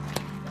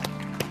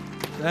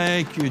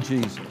Thank you,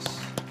 Jesus.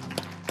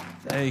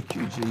 Thank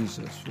you,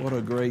 Jesus. What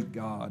a great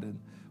God. And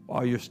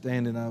while you're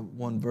standing,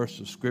 one verse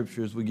of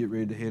Scripture as we get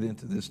ready to head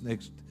into this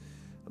next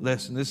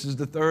lesson. This is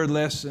the third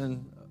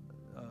lesson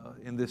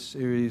in this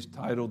series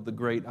titled The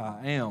Great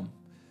I Am.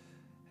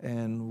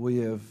 And we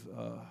have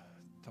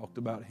talked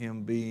about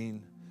Him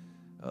being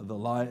the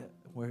light,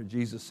 where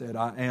Jesus said,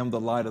 I am the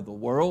light of the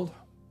world.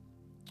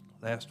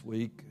 Last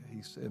week,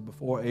 He said,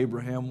 before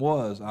Abraham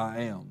was, I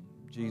am.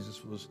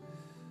 Jesus was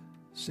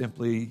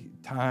simply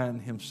tying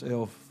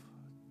Himself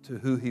to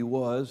who He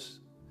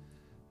was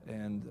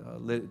and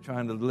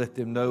trying to let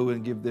them know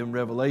and give them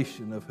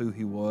revelation of who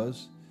He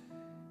was.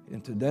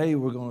 And today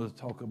we're going to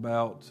talk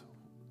about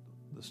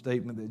the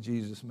statement that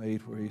Jesus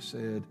made where He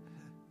said,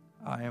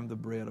 I am the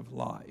bread of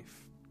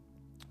life.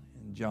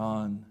 In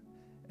John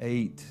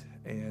 8,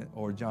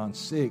 or John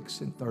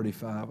 6 and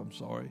 35,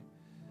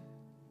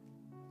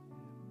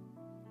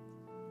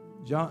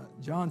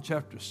 John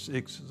chapter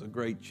 6 is a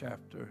great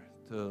chapter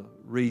to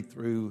read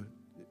through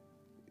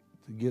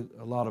to get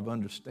a lot of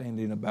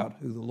understanding about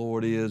who the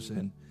Lord is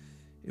and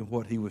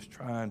what He was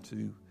trying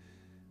to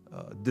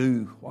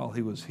do while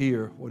He was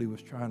here, what He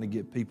was trying to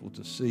get people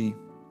to see.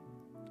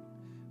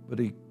 But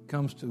He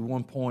comes to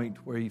one point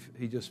where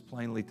he just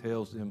plainly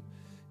tells them,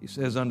 He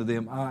says unto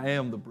them, I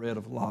am the bread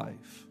of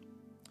life,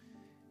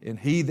 and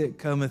he that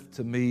cometh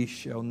to me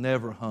shall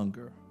never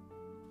hunger,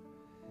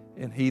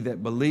 and he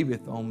that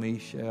believeth on me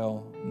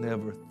shall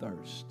never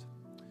thirst.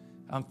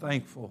 I'm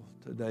thankful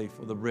today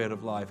for the bread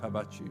of life. How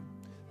about you?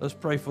 Let's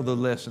pray for the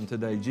lesson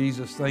today.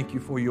 Jesus, thank you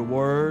for your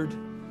word.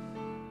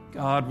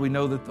 God, we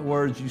know that the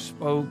words you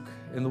spoke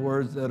and the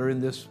words that are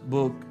in this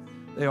book,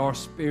 they are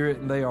spirit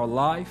and they are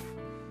life.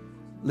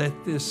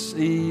 Let this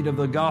seed of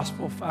the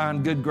gospel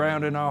find good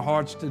ground in our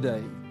hearts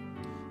today.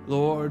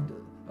 Lord,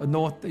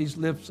 anoint these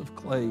lips of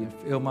clay and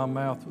fill my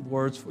mouth with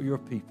words for your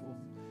people.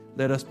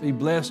 Let us be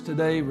blessed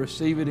today.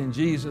 Receive it in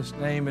Jesus'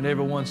 name. And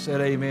everyone said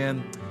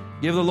amen.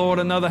 Give the Lord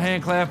another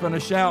hand clap and a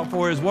shout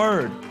for His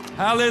word.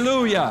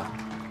 Hallelujah.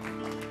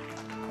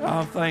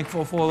 I'm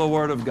thankful for the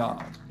word of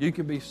God. You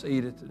can be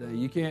seated today.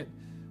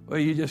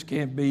 You just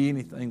can't be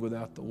anything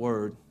without the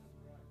word.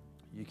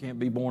 You can't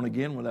be born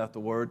again without the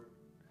word.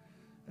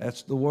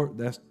 That's the word.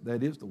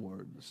 That is the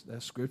word.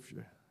 That's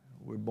Scripture.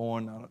 We're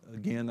born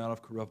again out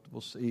of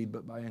corruptible seed,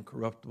 but by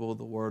incorruptible,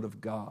 the word of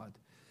God.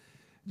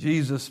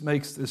 Jesus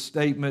makes this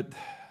statement,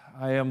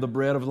 I am the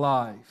bread of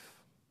life.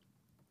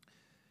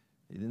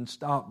 He didn't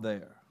stop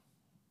there.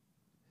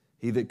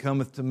 He that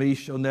cometh to me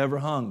shall never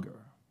hunger.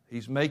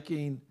 He's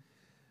making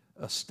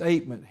a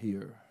statement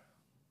here.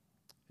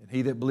 And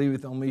he that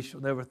believeth on me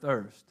shall never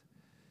thirst.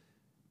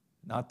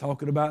 Not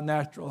talking about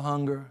natural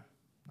hunger,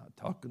 not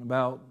talking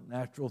about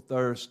natural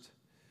thirst.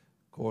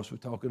 Of course, we're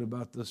talking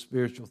about the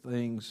spiritual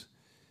things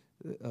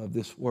of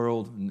this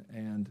world,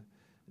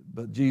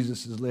 but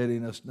Jesus is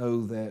letting us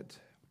know that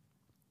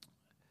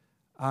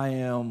I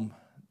am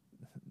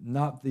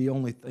not the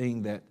only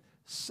thing that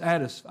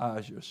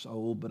satisfies your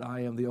soul, but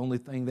I am the only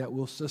thing that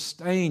will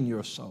sustain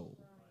your soul.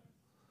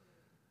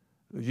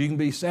 Because you can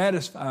be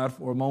satisfied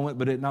for a moment,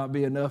 but it not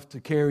be enough to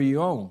carry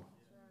you on.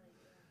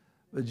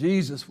 But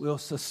Jesus will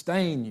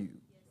sustain you.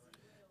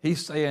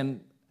 He's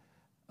saying,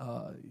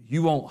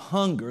 you won't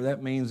hunger.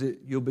 That means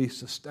that you'll be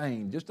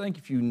sustained. Just think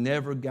if you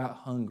never got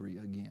hungry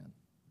again.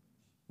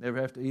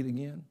 Never have to eat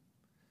again.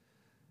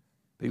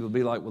 People will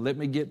be like, well, let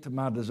me get to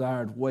my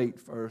desired weight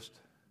first,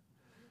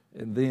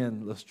 and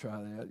then let's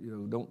try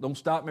that. Don't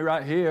stop me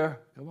right here.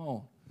 Come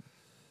on.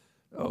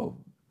 Oh,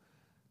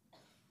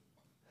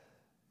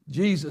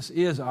 Jesus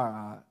is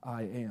our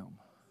I am.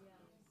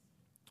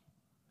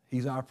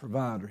 He's our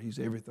provider. He's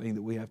everything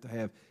that we have to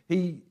have.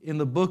 In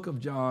the book of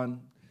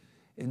John,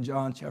 in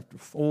John chapter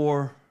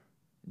 4,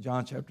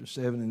 John chapter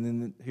 7, and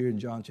then here in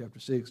John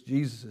chapter 6,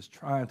 Jesus is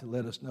trying to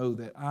let us know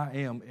that I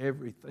am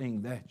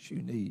everything that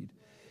you need.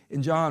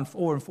 In John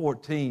 4 and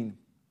 14,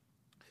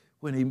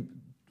 when He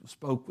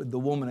spoke with the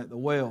woman at the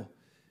well,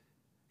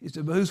 He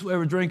said, but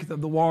whosoever drinketh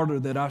of the water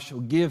that I shall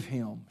give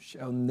him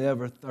shall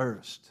never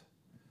thirst.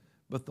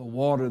 But the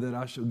water that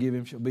I shall give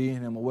him shall be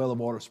in him a well of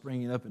water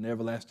springing up in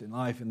everlasting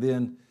life. And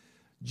then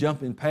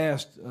jumping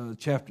past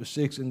chapter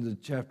 6 into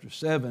chapter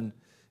 7,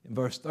 in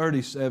verse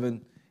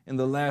 37, in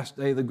the last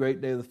day, the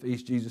great day of the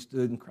feast, Jesus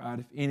stood and cried,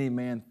 if any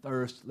man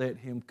thirst, let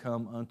him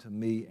come unto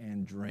me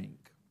and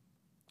drink.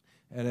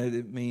 And that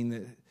didn't mean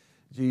that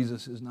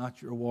Jesus is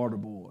not your water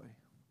boy.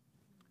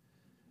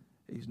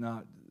 He's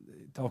not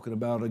talking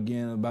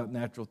about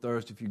natural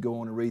thirst. If you go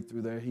on and read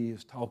through there, He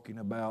is talking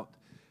about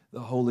the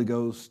Holy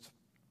Ghost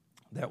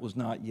that was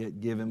not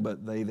yet given,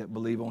 but they that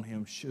believe on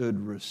Him should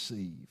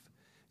receive.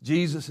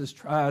 Jesus has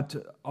tried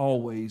to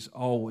always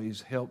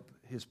help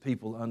His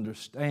people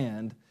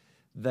understand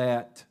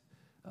that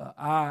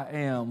I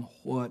am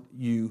what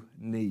you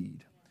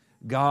need.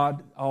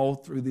 God, all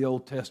through the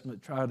Old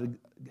Testament, tried to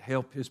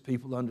help His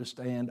people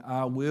understand,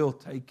 I will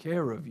take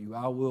care of you.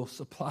 I will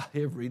supply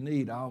every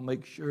need. I'll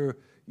make sure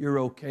you're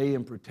okay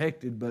and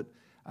protected, but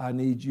I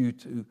need you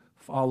to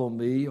follow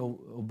me,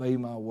 obey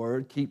my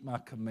word, keep my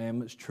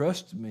commandments,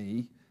 trust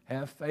me,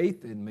 Have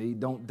faith in me.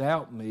 Don't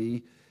doubt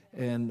me.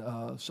 And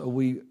so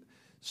we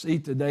see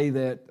today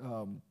that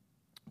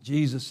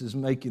Jesus is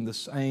making the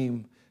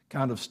same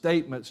kind of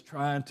statements,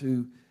 trying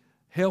to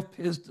help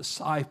his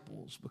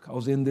disciples,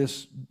 because in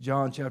this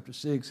John chapter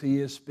 6, he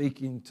is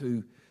speaking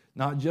to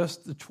not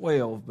just the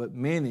 12, but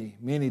many,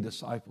 many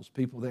disciples,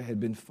 people that had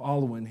been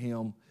following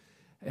him.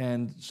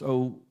 And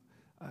so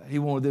he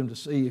wanted them to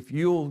see, if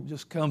you'll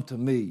just come to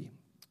me,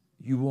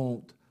 you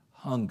won't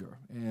hunger.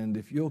 And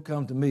if you'll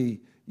come to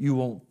me, you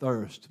won't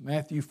thirst.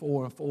 Matthew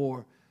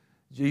 4:4,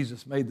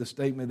 Jesus made the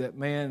statement that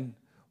man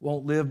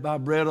won't live by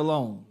bread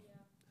alone,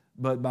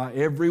 but by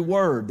every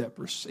word that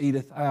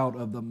proceedeth out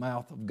of the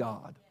mouth of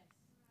God.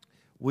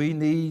 We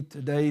need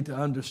today to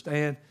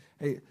understand,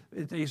 hey,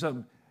 let me tell you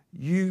something,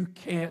 you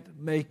can't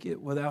make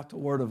it without the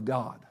Word of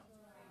God.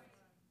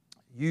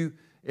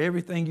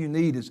 Everything you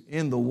need is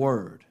in the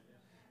Word.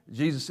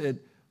 Jesus said,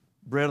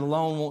 bread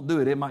alone won't do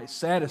it. It might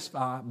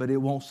satisfy, but it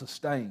won't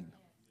sustain.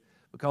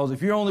 Because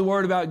if you're only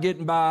worried about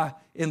getting by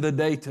in the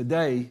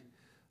day-to-day,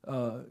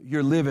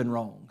 you're living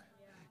wrong.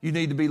 You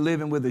need to be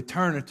living with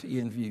eternity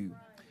in view.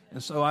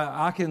 And so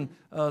I can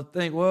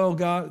think, well,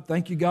 God,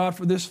 thank you, God,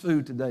 for this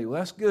food today. Well,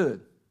 that's good.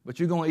 But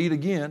you're going to eat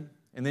again,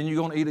 and then you're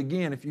going to eat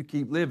again if you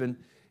keep living.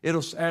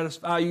 It'll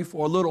satisfy you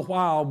for a little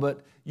while,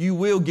 but you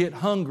will get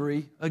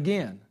hungry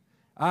again.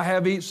 I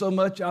have eaten so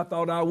much I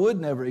thought I would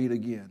never eat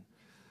again.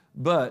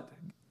 But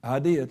I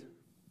did.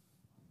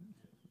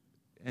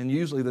 And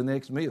usually the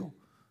next meal.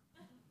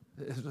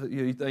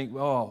 You think,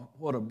 oh,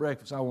 what a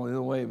breakfast. I want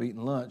the way of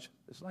eating lunch.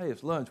 It's like, hey,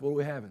 it's lunch. What are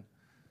we having?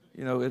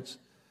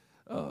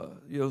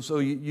 So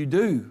you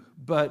do.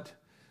 But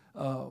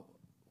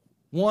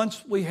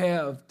once we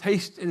have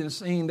tasted and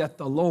seen that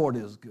the Lord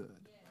is good,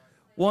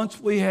 once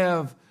we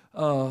have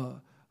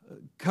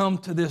come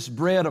to this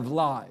bread of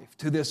life,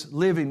 to this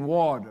living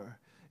water,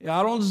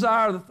 I don't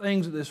desire the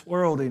things of this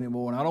world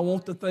anymore, and I don't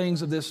want the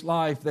things of this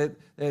life that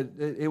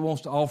it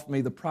wants to offer me,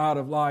 the pride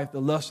of life,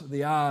 the lust of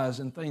the eyes,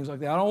 and things like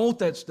that. I don't want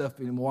that stuff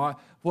anymore.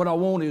 What I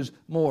want is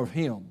more of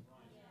Him.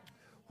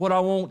 What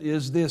I want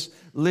is this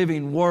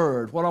living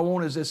Word. What I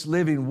want is this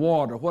living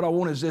water. What I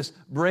want is this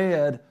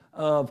bread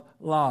of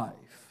life.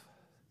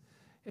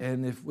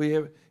 And if we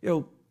ever,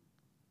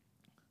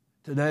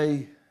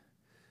 today,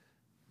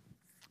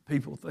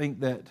 people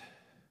think that,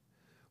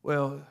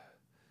 well,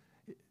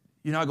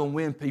 you're not going to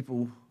win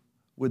people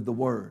with the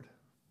Word.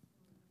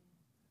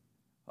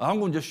 I'm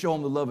going to just show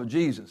them the love of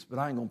Jesus, but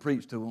I ain't going to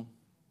preach to them.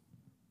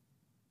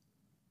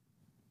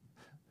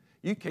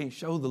 You can't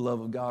show the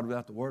love of God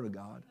without the Word of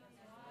God.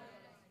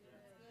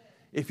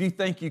 If you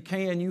think you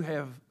can, you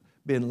have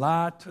been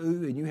lied to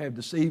and you have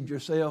deceived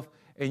yourself,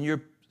 and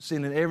you're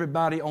sending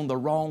everybody on the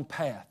wrong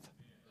path,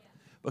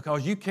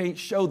 because you can't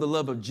show the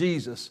love of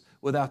Jesus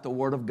without the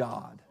Word of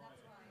God.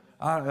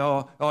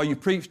 You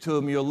preach to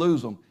them, you'll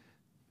lose them.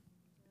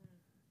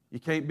 You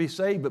can't be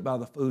saved but by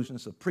the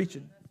foolishness of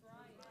preaching.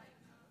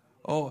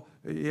 Oh,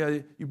 yeah,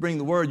 you bring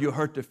the Word, you'll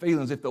hurt their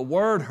feelings. If the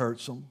Word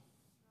hurts them,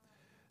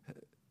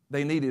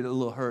 they needed a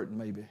little hurting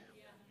maybe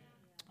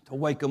to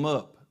wake them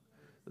up.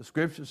 The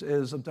Scripture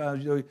says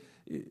sometimes, let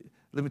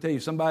me tell you,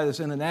 somebody that's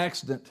in an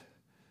accident,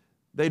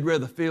 they'd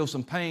rather feel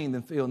some pain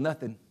than feel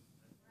nothing.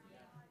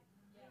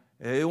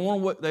 They don't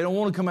want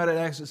to come out of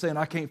that accident saying,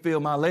 I can't feel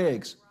my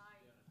legs.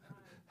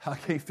 I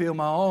can't feel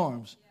my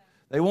arms.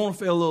 They want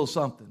to feel a little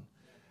something.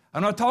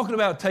 I'm not talking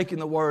about taking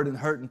the Word and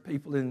hurting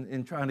people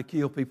and trying to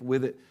kill people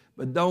with it,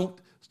 but don't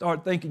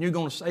start thinking you're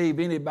going to save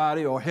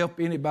anybody or help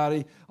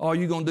anybody. All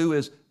you're going to do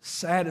is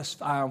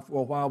satisfy them for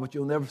a while, but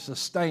you'll never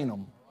sustain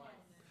them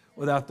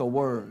without the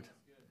Word.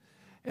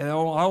 And I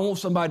want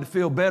somebody to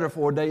feel better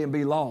for a day and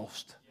be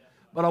lost,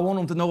 but I want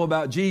them to know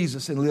about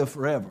Jesus and live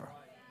forever.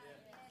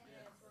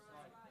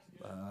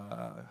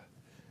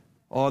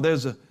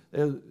 There's a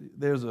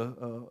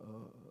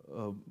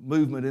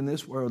movement in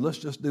this world. Let's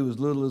just do as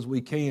little as we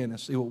can and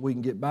see what we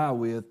can get by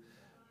with.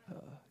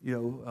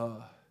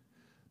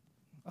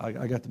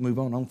 I got to move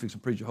on. I'm going to fix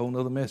and preach a whole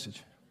other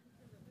message.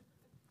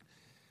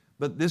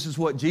 But this is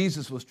what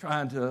Jesus was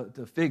trying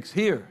to fix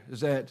here,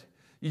 is that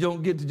you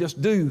don't get to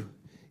just do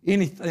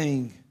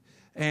anything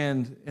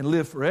and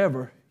live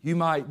forever. You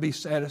might be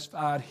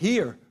satisfied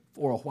here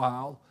for a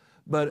while,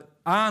 but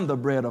I'm the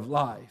bread of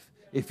life.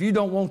 If you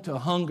don't want to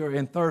hunger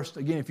and thirst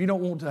again, if you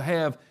don't want to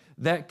have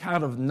that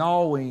kind of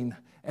gnawing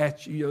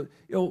at you,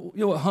 you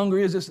know what hunger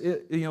is? It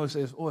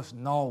says, it's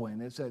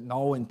gnawing. It's that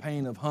gnawing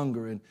pain of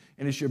hunger, and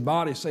it's your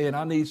body saying,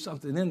 I need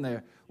something in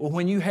there. Well,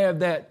 when you have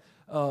that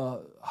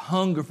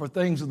hunger for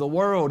things of the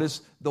world,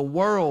 it's the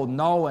world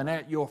gnawing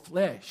at your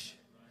flesh.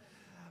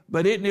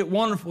 But isn't it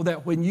wonderful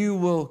that when you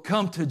will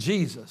come to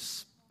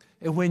Jesus,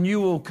 and when you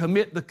will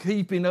commit the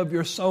keeping of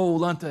your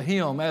soul unto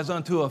Him as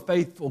unto a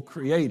faithful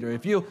Creator,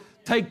 if you'll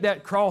take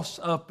that cross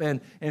up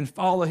and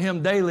follow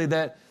Him daily,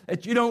 that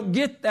you don't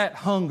get that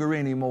hunger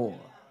anymore.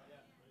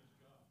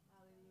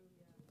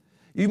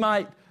 You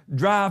might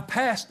drive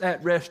past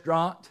that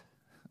restaurant,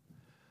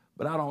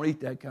 but I don't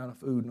eat that kind of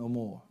food no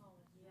more.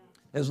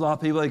 There's a lot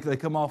of people, they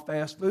come off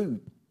fast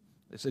food.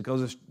 They say,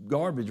 because it's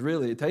garbage,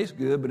 really. It tastes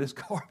good, but it's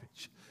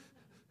garbage.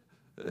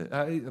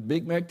 A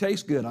Big Mac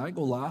tastes good. I ain't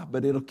going to lie,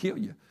 but it'll kill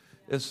you.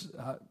 It's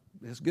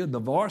good. The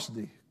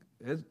Varsity,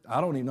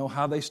 I don't even know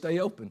how they stay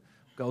open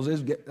because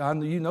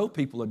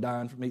people are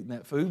dying from eating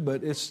that food,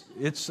 but it's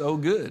so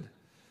good.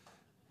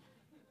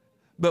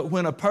 But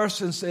when a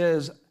person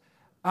says,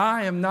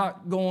 I am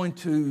not going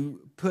to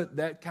put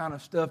that kind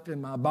of stuff in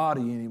my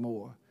body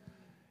anymore,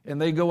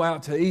 and they go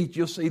out to eat,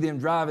 you'll see them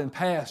driving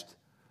past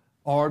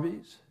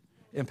Arby's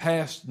and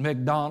past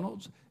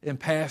McDonald's and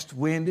past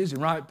Wendy's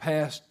and right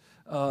past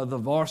the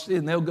Varsity,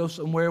 and they'll go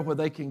somewhere where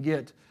they can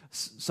get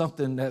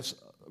something that's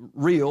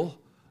real.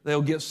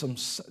 They'll get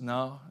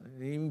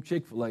even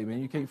Chick-fil-A,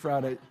 man. You can't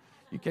fry that.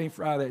 You can't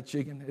fry that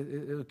chicken.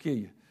 It'll kill you.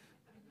 You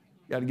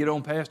got to get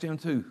on past him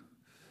too.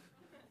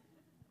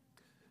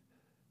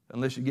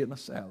 Unless you're getting a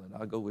salad,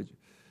 I'll go with you.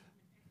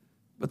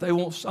 But they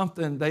want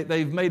something.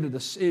 They've made a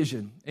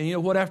decision, and you know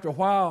what? After a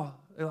while,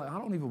 they're like, I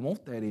don't even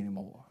want that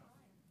anymore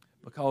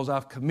because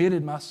I've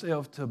committed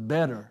myself to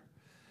better.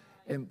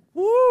 And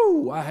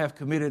I have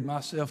committed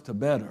myself to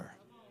better.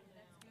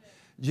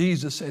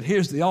 Jesus said,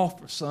 here's the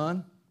offer,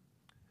 son.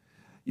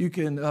 You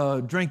can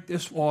drink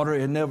this water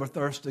and never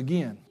thirst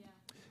again.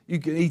 You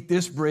can eat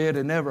this bread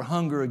and never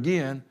hunger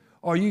again.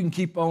 Or you can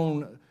keep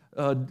on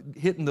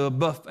hitting the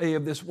buffet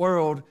of this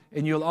world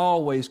and you'll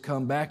always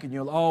come back and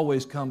you'll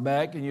always come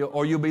back.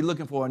 Or you'll be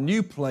looking for a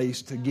new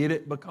place to get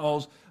it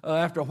because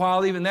after a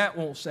while even that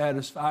won't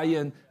satisfy you.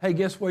 And hey,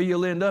 guess where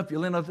you'll end up?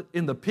 You'll end up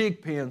in the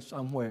pig pen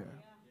somewhere.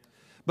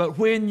 But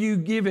when you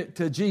give it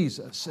to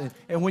Jesus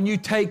and when you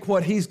take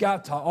what He's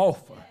got to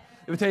offer,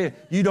 let me tell you,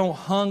 you don't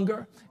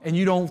hunger and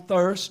you don't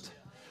thirst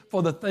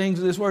for the things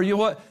of this world. You know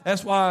what?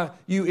 That's why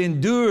you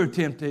endure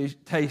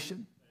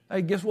temptation.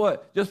 Hey, guess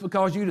what? Just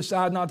because you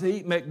decide not to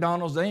eat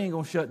McDonald's, they ain't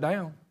going to shut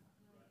down.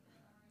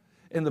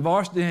 And the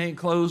Varsity ain't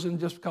closing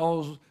just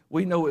because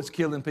we know it's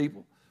killing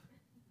people.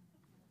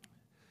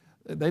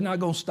 They're not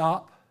going to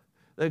stop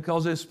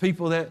because there's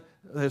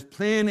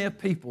plenty of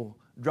people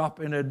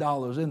dropping their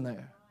dollars in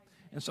there.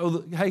 And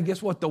so, hey,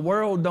 guess what? The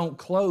world don't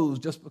close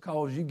just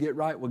because you get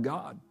right with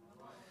God.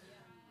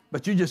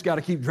 But you just got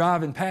to keep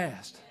driving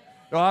past.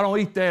 No, I don't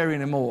eat there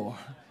anymore.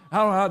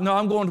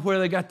 I'm going to where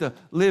they got the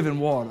living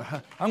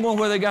water. I'm going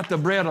where they got the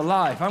bread of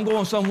life. I'm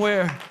going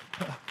somewhere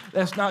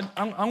that's not,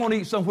 I'm going to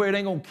eat somewhere that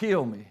ain't going to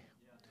kill me.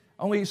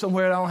 I'm going to eat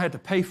somewhere that I don't have to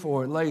pay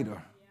for it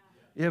later.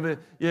 You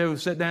ever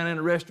sit down in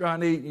a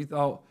restaurant and eat and you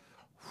thought,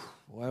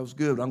 well, that was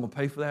good, but I'm going to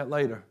pay for that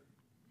later.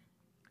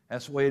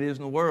 That's the way it is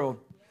in the world.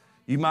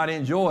 You might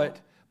enjoy it,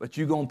 but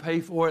you're going to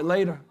pay for it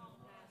later.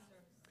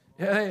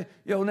 Yeah,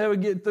 you'll never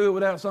get through it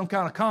without some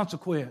kind of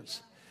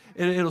consequence.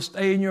 It'll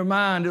stay in your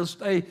mind. It'll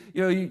stay,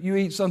 you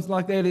eat something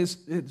like that,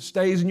 it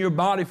stays in your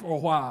body for a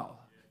while.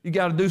 You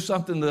got to do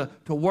something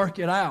to work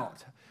it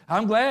out.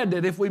 I'm glad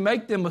that if we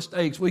make them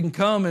mistakes, we can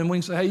come and we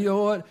can say, hey, you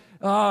know what?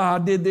 I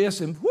did this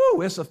and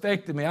it's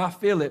affected me. I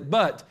feel it.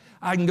 But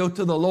I can go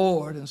to the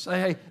Lord and say,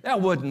 hey, that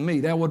wasn't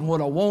me. That wasn't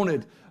what I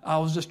wanted. I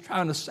was just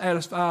trying to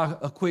satisfy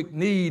a quick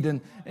need,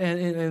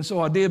 and so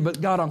I did. But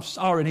God, I'm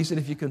sorry. And He said,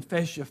 if you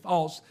confess your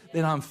faults,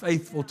 then I'm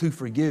faithful to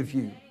forgive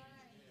you.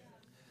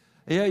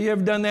 Yeah, you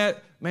ever done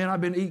that? Man,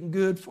 I've been eating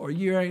good for a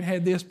year. I ain't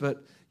had this,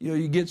 but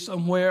you get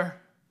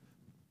somewhere,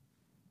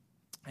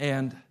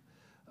 and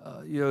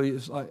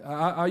it's like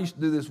I used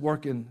to do this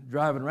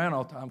driving around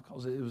all the time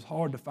because it was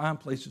hard to find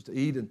places to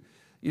eat, and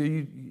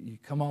you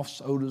come off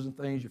sodas and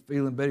things. You're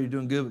feeling better. You're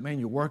doing good, but man,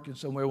 you're working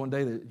somewhere one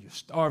day that you're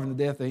starving to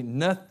death. There ain't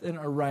nothing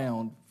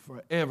around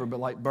forever but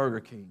like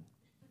Burger King.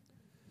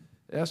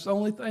 That's the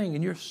only thing,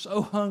 and you're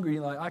so hungry.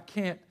 You're like, I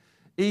can't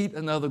eat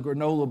another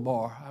granola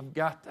bar. I've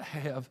got to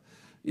have.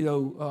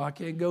 I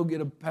can't go get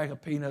a pack of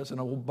peanuts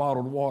and a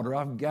bottled water.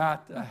 I've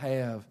got to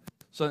have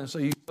something. So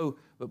you go,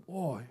 but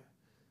boy,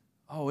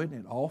 isn't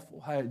it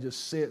awful how it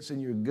just sits in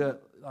your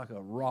gut like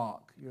a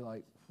rock? You're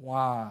like,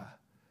 why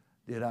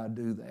did I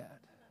do that?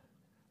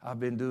 I've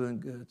been doing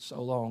good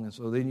so long. And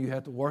so then you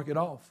have to work it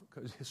off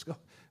because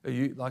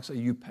like I say,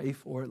 you pay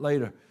for it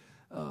later.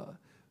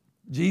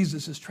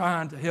 Jesus is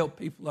trying to help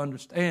people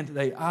understand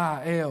today,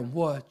 I am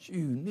what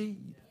you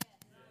need.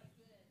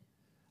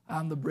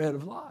 I'm the bread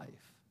of life.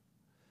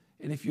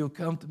 And if you'll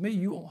come to me,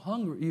 you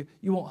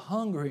won't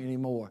hunger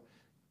anymore.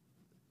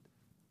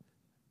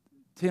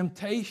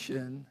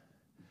 Temptation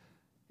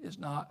is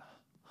not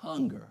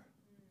hunger.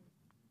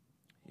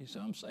 You see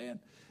what I'm saying?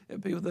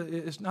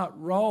 It's not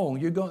wrong.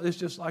 It's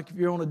just like if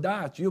you're on a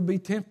diet, you'll be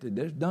tempted.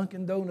 There's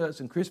Dunkin' Donuts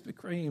and Krispy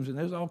Kremes, and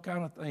there's all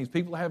kind of things.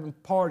 People are having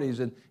parties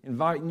and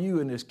inviting you,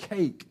 and there's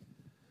cake.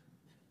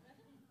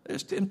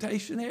 There's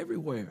temptation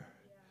everywhere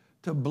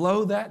to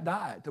blow that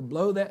diet, to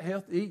blow that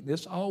healthy eating.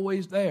 It's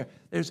always there.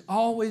 There's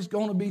always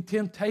going to be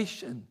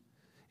temptation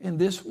in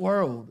this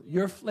world.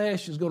 Your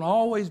flesh is going to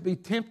always be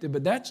tempted,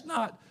 but that's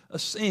not a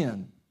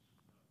sin.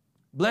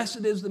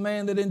 Blessed is the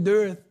man that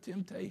endureth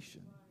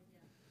temptation.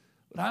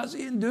 But how does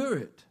he endure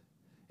it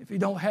if he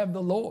don't have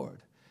the Lord?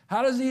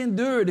 How does he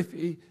endure it if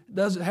he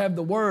doesn't have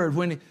the Word?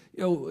 When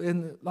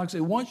like I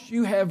say, once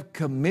you have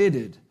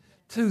committed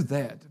to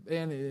that,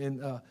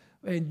 and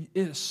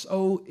it's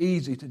so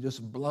easy to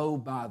just blow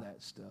by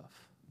that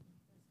stuff.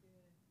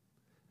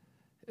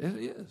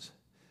 It is.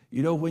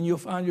 You know when you'll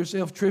find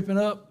yourself tripping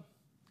up?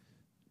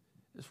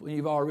 It's when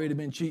you've already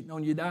been cheating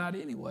on your diet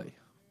anyway.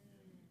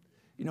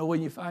 You know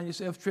when you find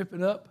yourself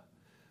tripping up?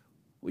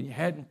 When you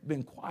hadn't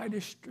been quite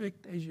as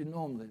strict as you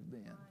normally have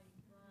been.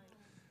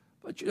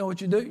 But you know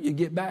what you do? You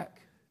get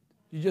back.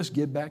 You just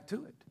get back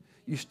to it.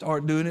 You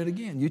start doing it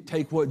again. You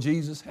take what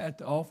Jesus had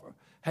to offer.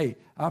 Hey,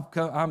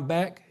 I'm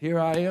back. Here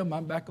I am.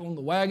 I'm back on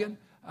the wagon.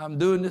 I'm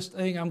doing this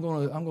thing. I'm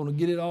going to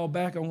get it all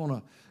back. I'm going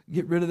to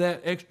get rid of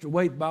that extra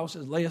weight. The Bible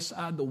says lay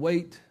aside the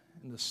weight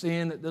and the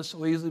sin that does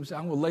so easily.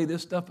 I'm going to lay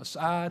this stuff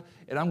aside,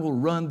 and I'm going to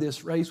run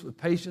this race with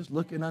patience,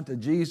 looking unto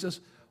Jesus.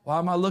 Why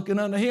am I looking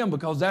unto Him?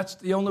 Because that's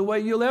the only way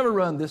you'll ever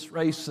run this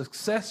race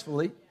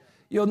successfully.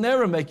 You'll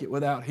never make it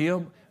without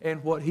Him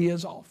and what He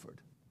has offered.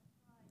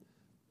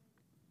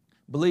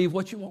 Believe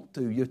what you want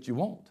to, yet you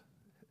won't.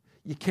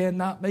 You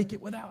cannot make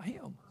it without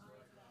Him.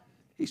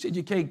 He said,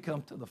 you can't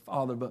come to the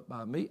Father but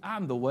by me.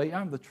 I'm the way,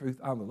 I'm the truth,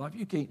 I'm the life.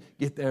 You can't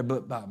get there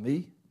but by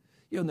me.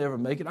 You'll never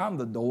make it. I'm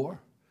the door.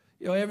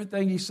 You know,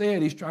 everything He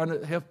said, He's trying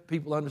to help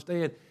people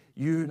understand,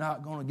 you're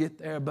not going to get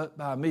there but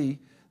by me.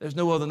 There's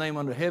no other name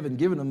under heaven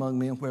given among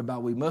men whereby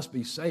we must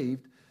be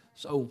saved.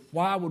 So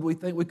why would we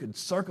think we could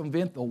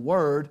circumvent the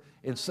Word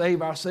and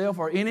save ourselves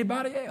or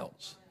anybody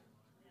else?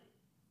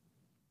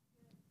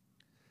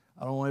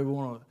 I don't ever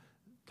want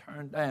to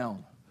turn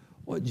down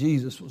what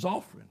Jesus was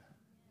offering.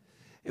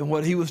 And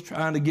what He was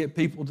trying to get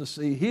people to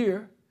see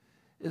here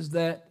is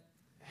that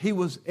He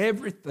was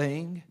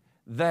everything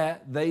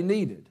that they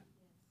needed.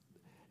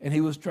 And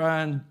He was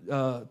trying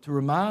to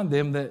remind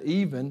them that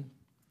even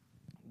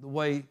the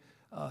way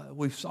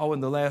we saw in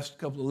the last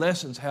couple of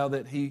lessons, how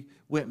that He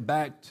went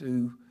back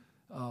to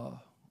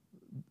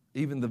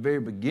even the very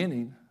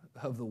beginning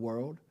of the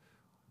world,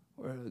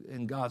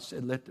 and God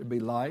said, let there be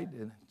light,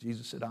 and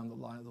Jesus said, I'm the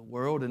light of the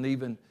world, and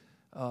even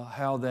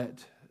how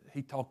that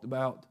He talked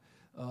about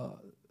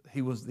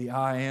He was the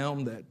I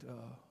am that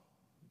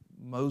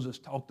Moses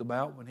talked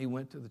about when he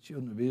went to the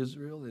children of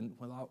Israel and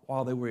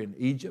while they were in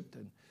Egypt,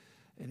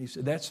 and He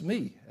said, that's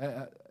me.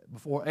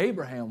 Before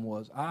Abraham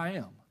was, I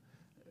am.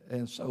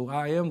 And so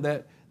I am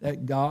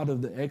that God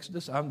of the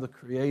Exodus. I'm the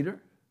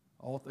creator.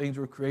 All things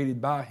were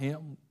created by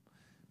Him.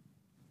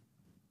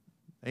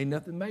 Ain't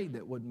nothing made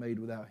that wasn't made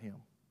without Him.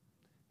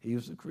 He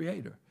was the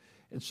creator.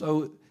 And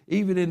so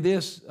even in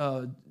this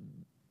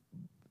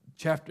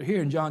chapter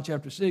here, in John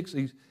chapter 6,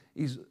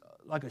 he's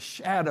like a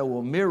shadow,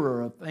 a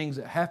mirror of things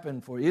that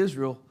happened for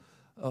Israel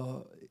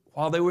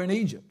while they were in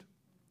Egypt.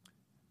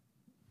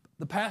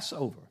 The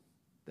Passover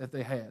that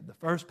they had, the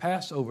first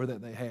Passover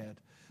that they had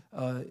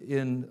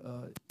in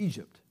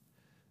Egypt.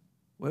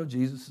 Well,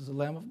 Jesus is the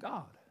Lamb of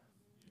God.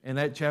 And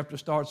that chapter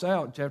starts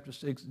out, chapter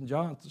 6 in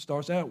John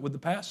starts out with the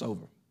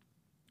Passover.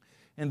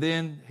 And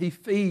then He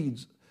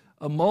feeds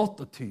a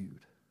multitude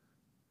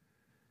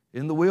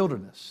in the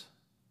wilderness.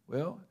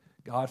 Well,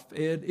 God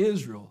fed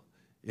Israel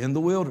in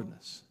the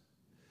wilderness.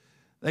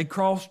 They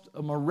crossed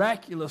a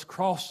miraculous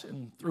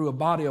crossing through a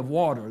body of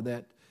water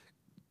that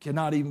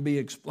cannot even be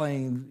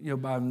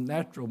explained, by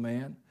natural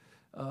man,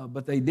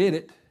 but they did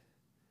it.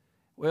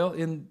 Well,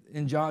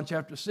 in John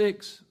chapter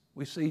 6,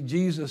 we see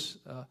Jesus,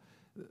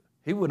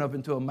 He went up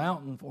into a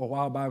mountain for a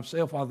while by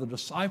Himself while the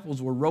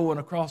disciples were rowing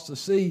across the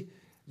sea.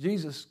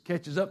 Jesus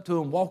catches up to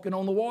them walking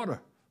on the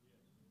water.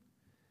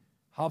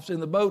 Hops in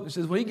the boat and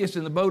says, when He gets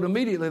in the boat,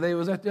 immediately they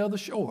was at the other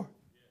shore.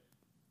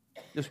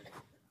 Just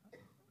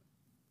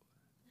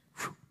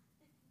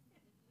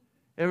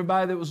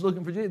everybody that was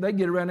looking for Jesus, they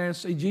get around there and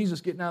see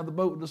Jesus getting out of the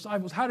boat with the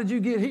disciples. How did you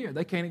get here?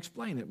 They can't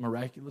explain it.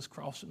 Miraculous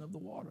crossing of the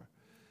water.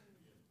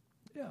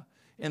 Yeah.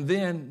 And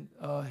then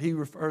He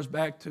refers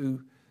back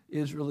to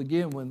Israel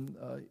again when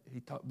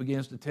He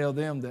begins to tell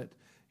them that,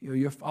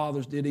 your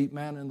fathers did eat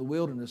manna in the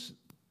wilderness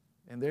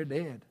and they're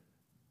dead.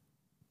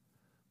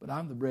 But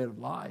I'm the bread of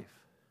life.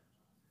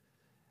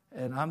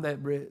 And I'm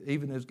that bread,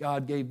 even as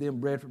God gave them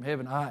bread from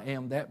heaven, I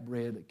am that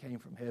bread that came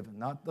from heaven.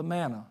 Not the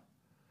manna,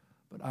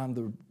 but I'm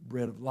the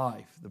bread of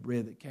life, the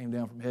bread that came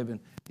down from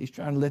heaven. He's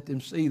trying to let them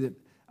see that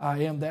I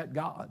am that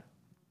God.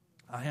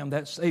 I am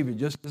that Savior.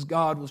 Just as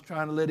God was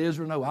trying to let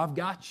Israel know, I've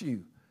got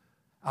you.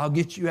 I'll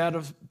get you out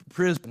of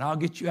prison. I'll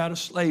get you out of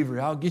slavery.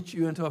 I'll get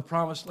you into a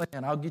promised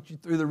land. I'll get you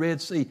through the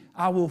Red Sea.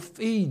 I will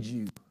feed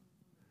you.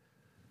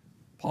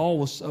 Paul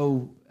was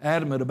so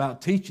adamant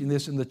about teaching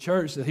this in the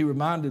church that he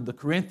reminded the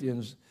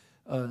Corinthians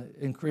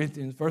in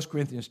 1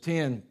 Corinthians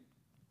 10,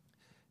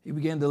 he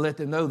began to let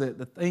them know that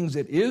the things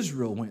that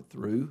Israel went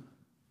through,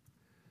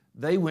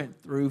 they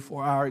went through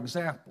for our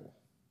example.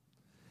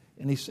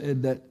 And he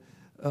said that,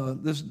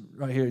 this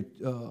right here,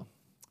 1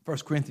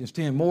 Corinthians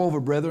 10, moreover,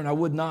 brethren, I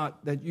would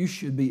not that you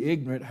should be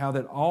ignorant how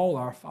that all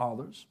our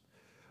fathers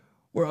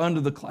were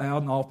under the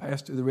cloud and all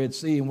passed through the Red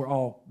Sea and were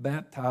all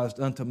baptized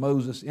unto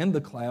Moses in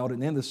the cloud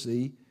and in the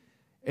sea,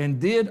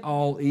 and did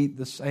all eat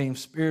the same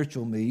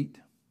spiritual meat,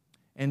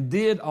 and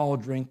did all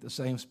drink the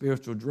same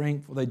spiritual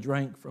drink, for they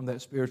drank from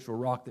that spiritual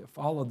rock that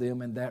followed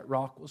them, and that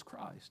rock was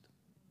Christ.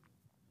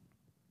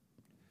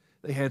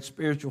 They had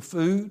spiritual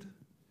food,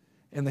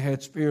 and they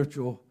had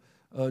spiritual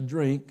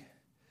drink.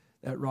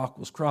 That rock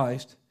was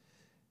Christ.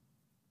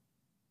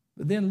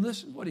 But then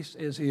listen to what he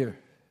says here.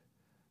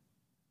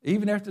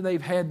 Even after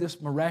they've had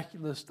this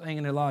miraculous thing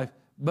in their life,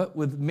 but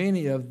with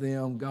many of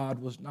them God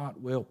was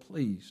not well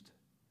pleased,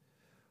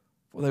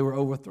 for they were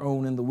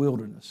overthrown in the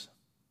wilderness.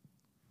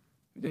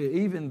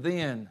 Even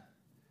then,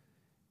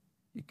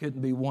 you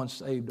couldn't be once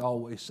saved,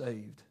 always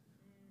saved.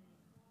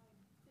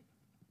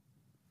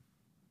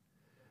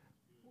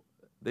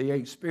 They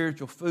ate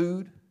spiritual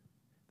food.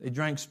 They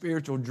drank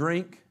spiritual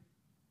drink.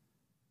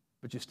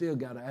 But you still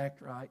got to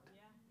act right.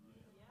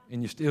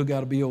 And you still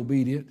got to be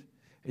obedient.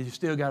 And you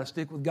still got to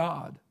stick with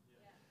God.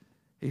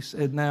 He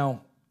said,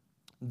 now,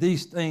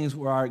 these things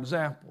were our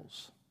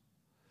examples,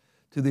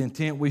 to the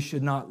intent we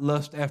should not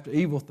lust after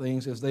evil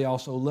things as they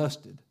also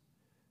lusted.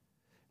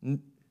 In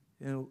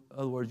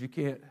other words, you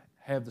can't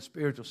have the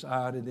spiritual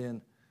side and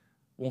then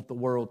want the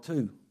world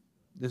too.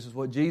 This is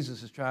what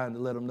Jesus is trying to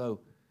let them know.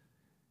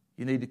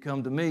 You need to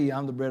come to me.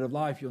 I'm the bread of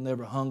life. You'll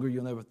never hunger.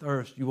 You'll never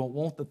thirst. You won't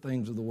want the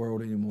things of the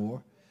world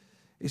anymore.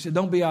 He said,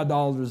 don't be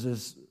idolaters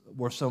as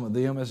were some of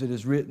them, as it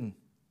is written.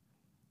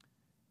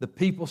 The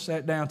people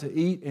sat down to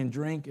eat and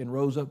drink and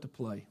rose up to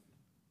play.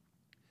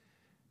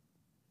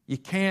 You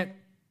can't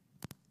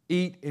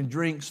eat and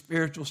drink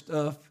spiritual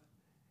stuff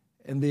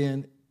and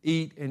then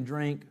eat and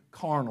drink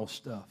carnal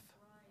stuff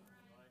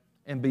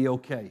and be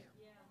okay.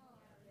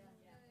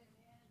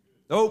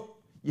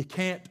 Nope, you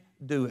can't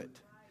do it.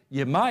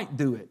 You might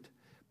do it,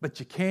 but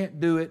you can't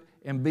do it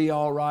and be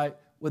all right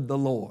with the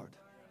Lord.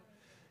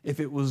 If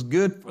it was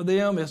good for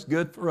them, it's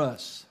good for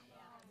us.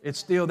 It's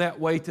still that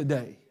way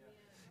today.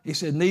 He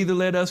said, neither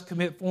let us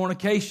commit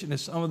fornication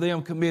as some of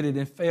them committed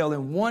and fell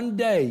in one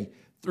day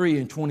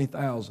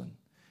 23,000.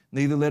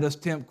 Neither let us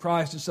tempt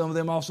Christ as some of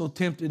them also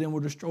tempted and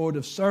were destroyed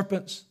of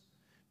serpents.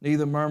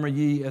 Neither murmur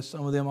ye as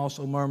some of them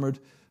also murmured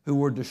who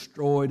were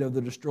destroyed of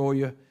the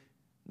destroyer.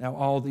 Now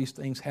all these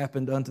things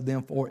happened unto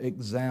them for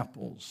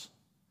examples,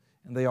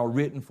 and they are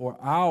written for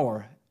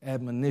our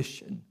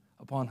admonition,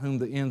 upon whom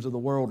the ends of the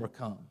world are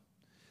come.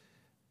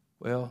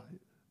 Well,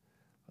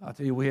 I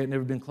tell you, we had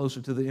never been closer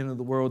to the end of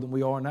the world than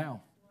we are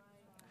now.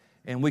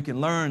 And we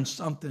can learn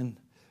something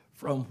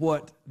from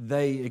what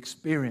they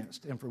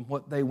experienced and from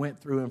what they went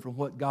through and from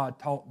what God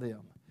taught them.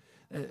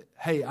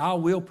 Hey, I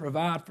will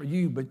provide for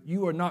you, but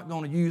you are not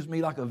going to use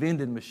me like a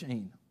vending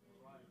machine.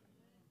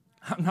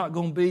 I'm not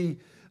going to be,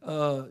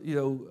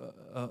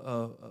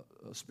 a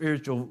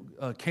spiritual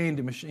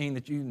candy machine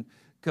that you can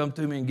come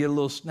to me and get a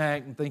little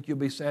snack and think you'll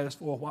be satisfied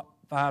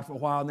for a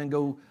while and then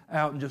go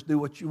out and just do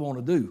what you want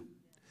to do.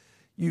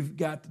 You've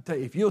got to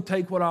take, if you'll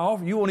take what I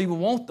offer, you won't even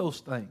want those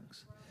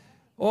things.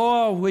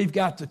 Oh, we've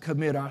got to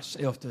commit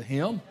ourselves to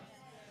Him.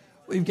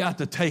 We've got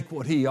to take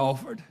what He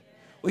offered.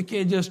 We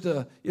can't just,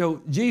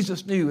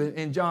 Jesus knew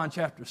in John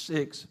chapter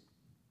 6,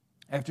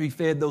 after He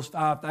fed those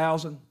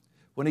 5,000,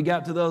 when He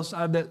got to the other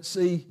side of that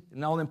sea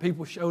and all them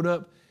people showed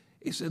up,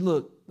 He said,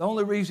 look, the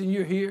only reason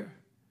you're here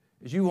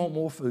is you want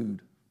more food.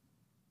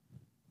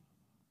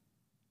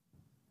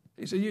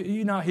 He said,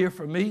 you're not here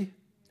for me.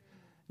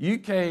 You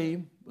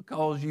came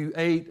because you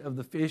ate of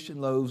the fish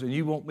and loaves, and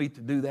you want me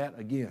to do that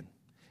again.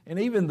 And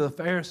even the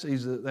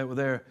Pharisees that were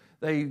there,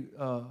 they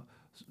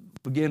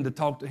began to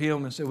talk to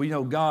Him and said,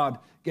 well, God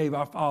gave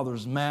our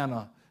fathers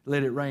manna,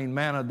 let it rain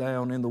manna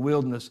down in the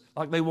wilderness,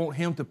 like they want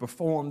Him to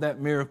perform that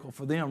miracle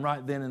for them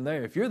right then and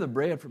there. If you're the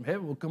bread from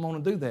heaven, well, come on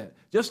and do that.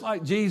 Just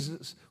like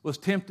Jesus was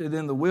tempted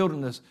in the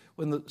wilderness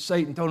when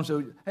Satan told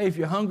him, hey, if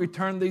you're hungry,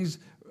 turn these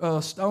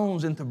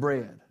stones into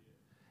bread.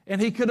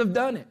 And He could have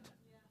done it.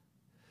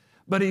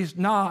 But He's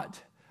not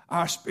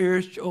our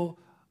spiritual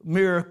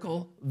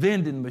miracle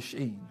vending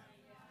machine.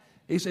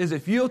 He says,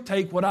 if you'll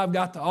take what I've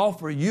got to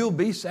offer, you'll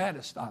be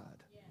satisfied.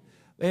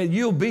 And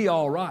you'll be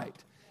all right.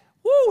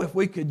 Woo, if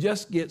we could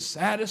just get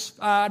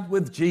satisfied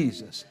with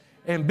Jesus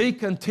and be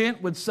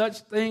content with such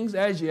things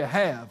as you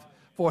have.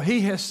 For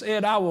He has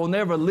said, I will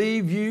never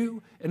leave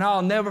you and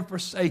I'll never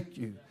forsake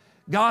you.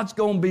 God's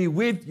going to be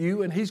with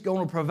you and He's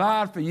going to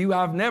provide for you.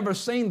 I've never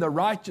seen the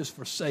righteous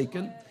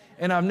forsaken,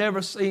 and I've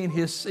never seen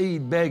his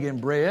seed begging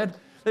bread.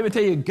 Let me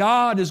tell you,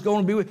 God is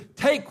going to be with you.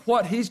 Take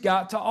what He's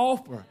got to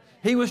offer.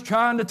 He was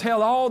trying to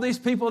tell all these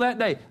people that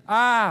day,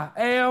 I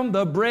am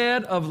the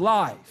bread of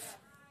life.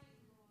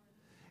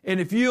 And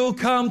if you'll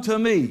come to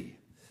me,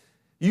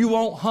 you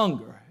won't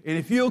hunger. And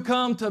if you'll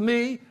come to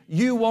me,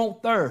 you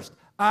won't thirst.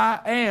 I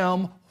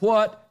am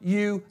what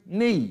you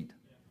need.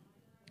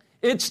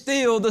 It's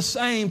still the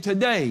same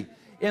today.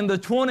 In the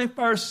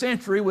 21st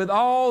century, with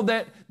all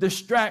that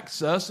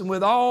distracts us and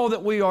with all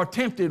that we are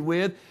tempted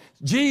with,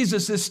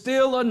 Jesus is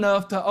still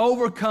enough to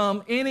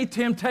overcome any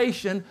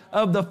temptation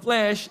of the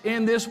flesh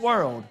in this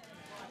world.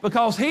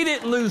 Because He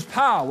didn't lose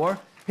power.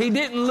 He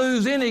didn't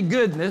lose any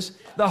goodness.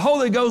 The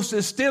Holy Ghost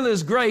is still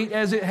as great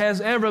as it has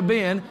ever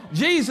been.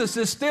 Jesus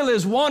is still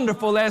as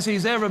wonderful as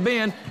He's ever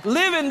been.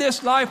 Living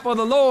this life for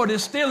the Lord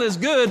is still as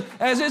good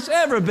as it's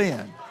ever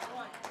been.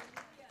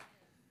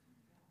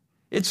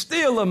 It's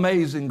still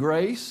amazing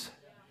grace.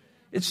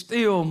 It's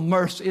still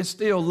mercy. It's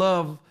still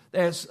love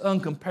that's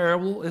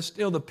uncomparable. It's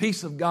still the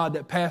peace of God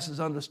that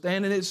passes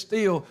understanding. It's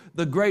still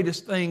the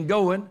greatest thing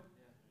going.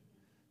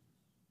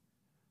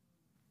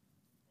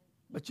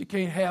 But you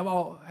can't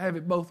have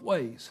it both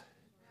ways.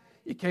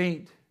 You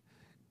can't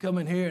come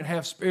in here and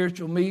have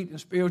spiritual meat and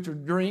spiritual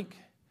drink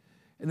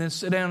and then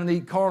sit down and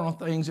eat carnal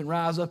things and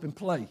rise up and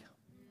play.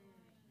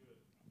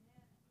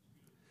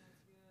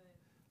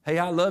 Hey,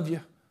 I love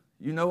you.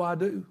 You know I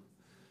do.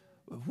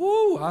 But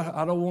whoo,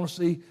 I don't want to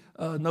see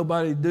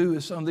nobody do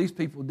as some of these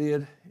people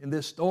did in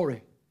this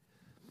story.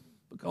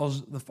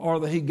 Because the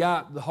farther he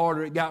got, the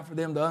harder it got for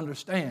them to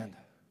understand.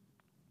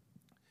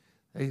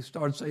 They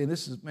started saying,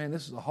 this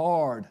is a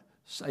hard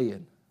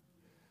saying.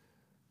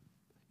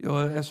 You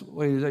know, that's the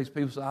way these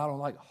people say, I don't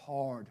like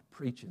hard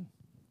preaching.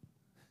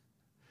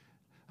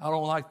 I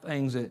don't like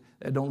things that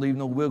don't leave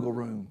no wiggle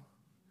room.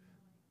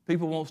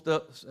 People want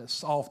stuff that's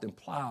soft and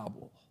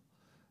pliable.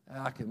 And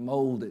I can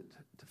mold it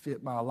to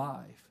fit my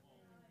life.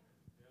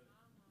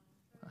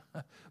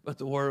 But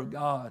the Word of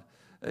God,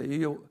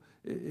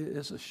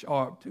 it's a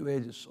sharp,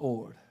 two-edged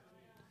sword.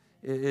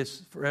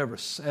 It's forever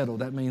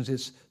settled. That means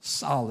it's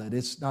solid.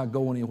 It's not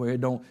going anywhere.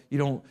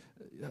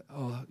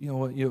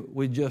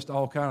 We just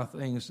all kind of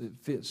things that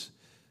fits.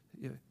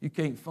 You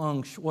can't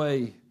feng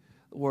shui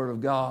the Word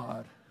of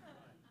God.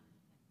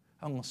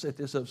 I'm going to set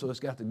this up so it's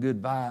got the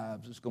good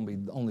vibes. It's going to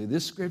be only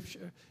this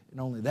scripture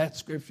and only that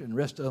scripture and the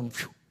rest of them.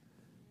 Phew.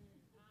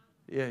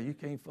 Yeah, you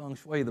can't feng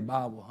shui the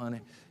Bible,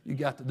 honey. You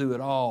got to do it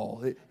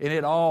all. And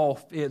it all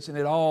fits and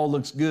it all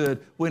looks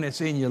good when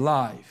it's in your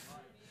life.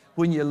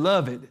 When you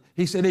love it.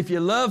 He said, if you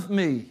love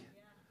me,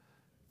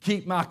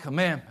 keep my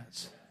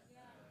commandments.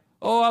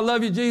 Oh, I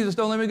love you, Jesus.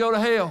 Don't let me go to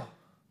hell.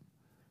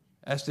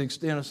 That's the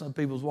extent of some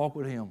people's walk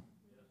with him.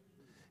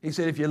 He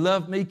said, if you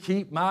love me,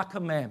 keep my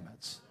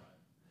commandments.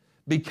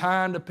 Be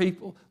kind to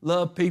people.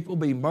 Love people.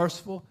 Be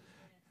merciful.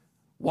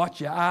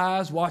 Watch your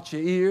eyes. Watch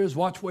your ears.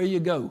 Watch where you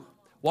go.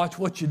 Watch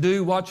what you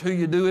do. Watch who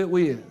you do it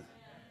with.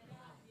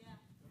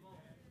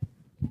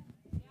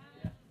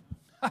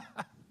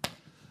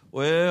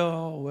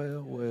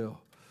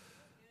 Well.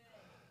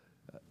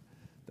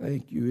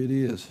 Thank you. It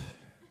is.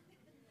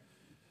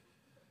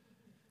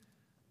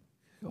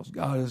 Because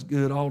God is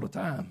good all the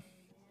time.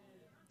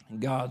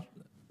 And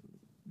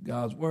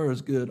God's Word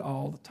is good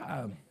all the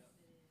time.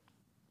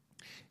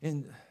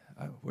 And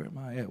where am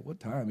I at? What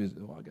time is it?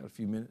 Oh, I got a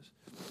few minutes.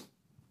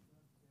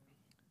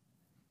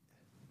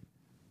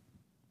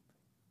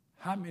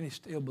 How many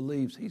still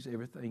believes he's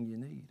everything you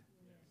need?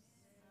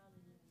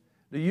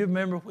 Do you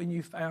remember when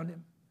you found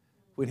him?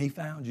 When he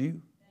found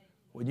you?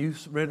 When you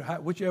surrendered,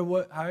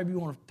 however you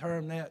want to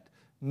term that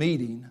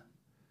meeting,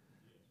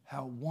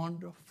 how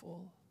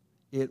wonderful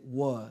it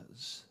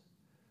was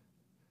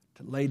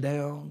to lay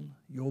down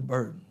your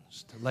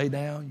burdens, to lay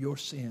down your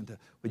sin.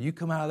 When you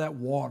come out of that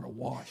water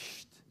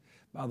washed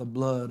by the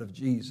blood of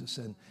Jesus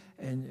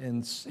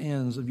and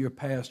sins of your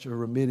past are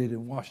remitted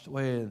and washed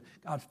away, and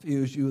God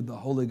fills you with the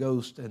Holy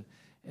Ghost,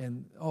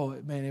 and oh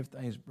man,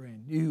 everything's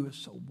brand new. It's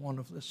so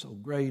wonderful. It's so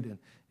great, and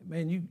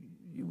man, you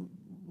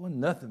wasn't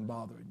nothing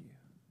bothering you.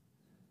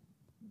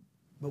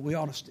 But we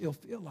ought to still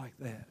feel like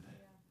that.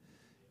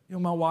 You know,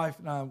 my wife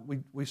and I,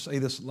 we say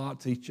this a lot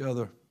to each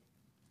other,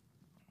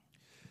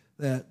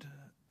 that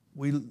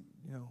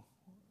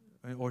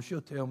or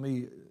she'll tell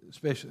me,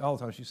 especially all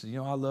the time, she says,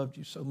 I loved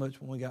you so much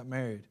when we got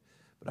married,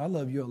 but I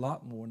love you a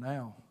lot more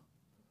now.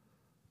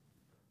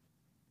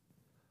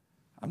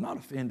 I'm not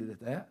offended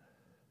at that.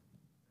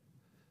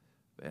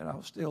 Man, I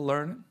was still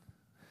learning.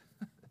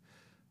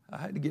 I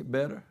had to get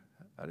better.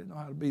 I didn't know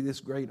how to be this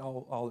great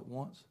all at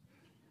once.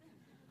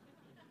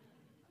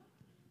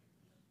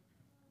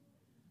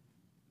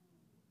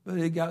 But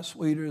it got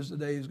sweeter as the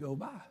days go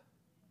by.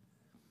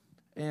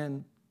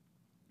 And,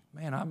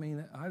 man,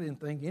 I didn't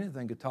think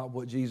anything could top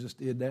what Jesus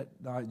did that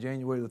night,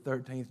 January the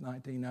 13th,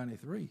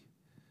 1993.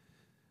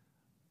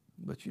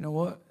 But you know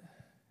what?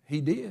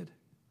 He did.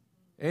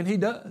 And he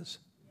does.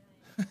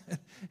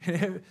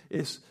 And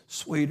it's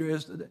sweeter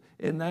as the day.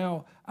 And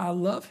now I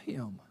love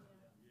him.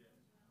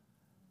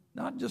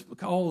 Not just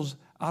because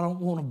I don't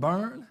want to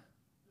burn.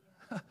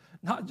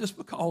 Not just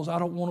because I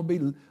don't want to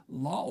be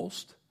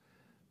lost.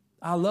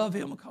 I love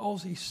him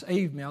because he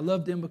saved me. I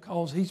loved him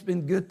because he's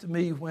been good to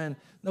me when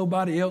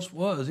nobody else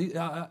was.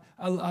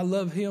 I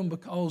love him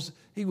because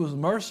he was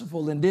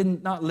merciful and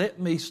did not let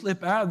me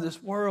slip out of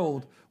this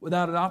world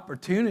without an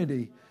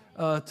opportunity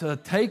to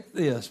take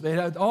this.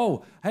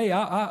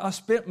 I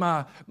spent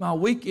my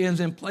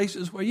weekends in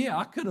places where,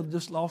 I could have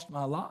just lost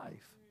my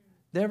life,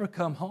 never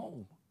come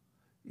home.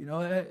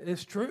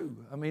 It's true.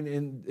 I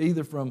mean,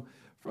 either from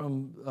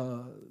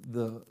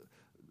the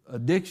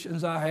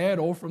addictions I had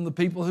or from the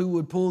people who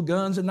would pull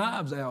guns and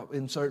knives out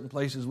in certain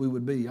places we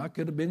would be. I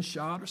could have been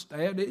shot or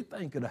stabbed.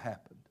 Anything could have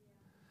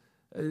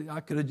happened.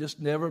 I could have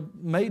just never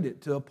made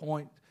it to a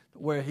point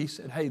where he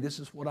said, hey, this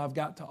is what I've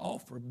got to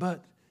offer.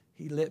 But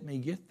he let me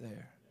get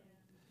there.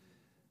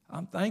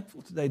 I'm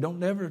thankful today. Don't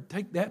never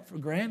take that for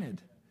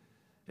granted.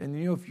 And,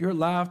 if you're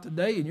alive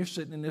today and you're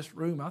sitting in this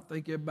room, I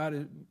think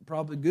everybody's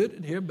probably good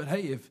in here. But,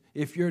 hey,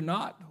 if you're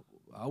not,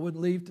 I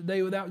wouldn't leave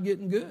today without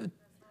getting good.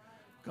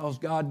 Because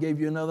God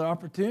gave you another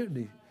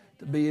opportunity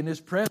to be in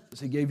his presence.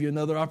 He gave you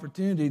another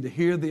opportunity to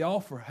hear the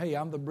offer. Hey,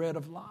 I'm the bread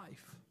of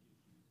life.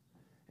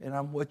 and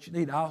I'm what you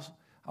need. I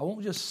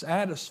won't just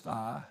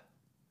satisfy,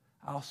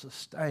 I'll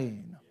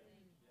sustain.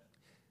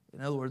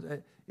 In other words,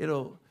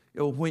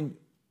 when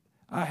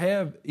I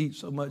have eaten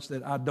so much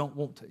that I don't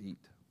want to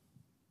eat,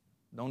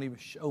 don't even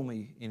show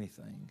me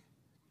anything,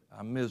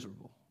 I'm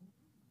miserable.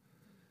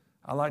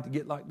 I like to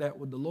get like that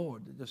with the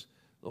Lord. Just,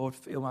 Lord,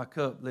 fill my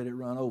cup, let it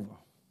run over.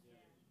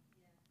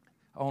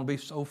 I want to be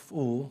so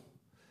full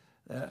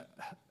that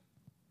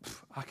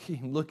I can't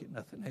even look at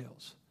nothing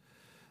else.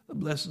 The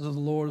blessings of the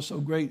Lord are so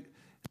great.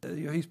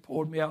 He's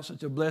poured me out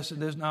such a blessing,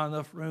 there's not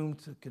enough room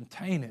to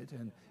contain it.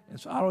 And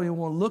so I don't even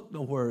want to look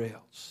nowhere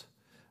else.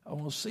 I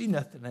want to see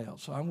nothing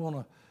else. So I'm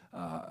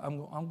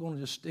going to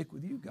just stick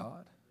with you,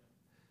 God.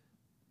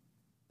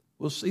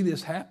 We'll see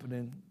this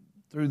happening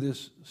through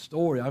this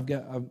story. I'm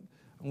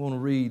going to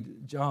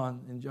read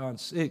John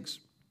 6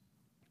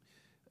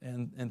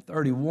 and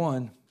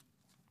 31.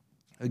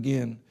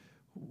 Again,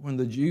 when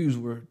the Jews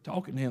were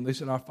talking to him, they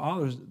said, our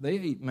fathers, they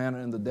ate manna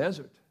in the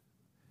desert.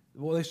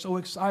 Boy, they're so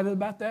excited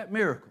about that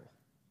miracle.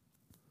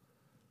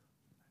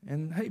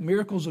 And hey,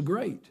 miracles are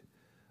great,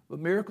 but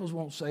miracles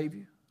won't save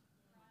you.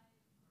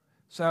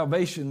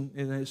 Salvation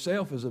in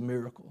itself is a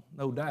miracle,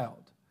 no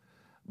doubt.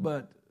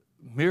 But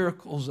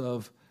miracles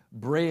of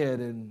bread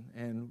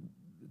and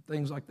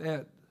things like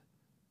that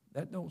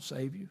don't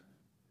save you.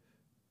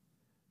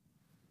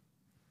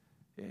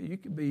 Yeah, you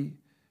can be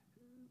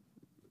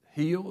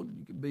healed,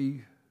 you can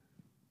be,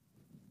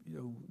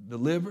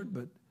 delivered,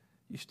 but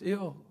you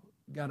still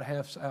got to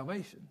have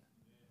salvation.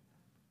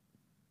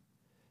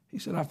 He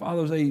said, our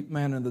fathers ate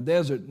manna in the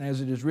desert, and as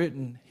it is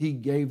written, he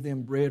gave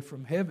them bread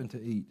from heaven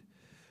to eat.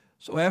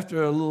 So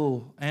after a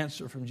little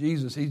answer from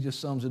Jesus, he just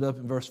sums it up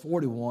in verse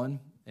 41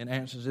 and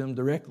answers them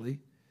directly.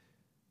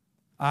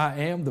 I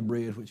am the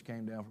bread which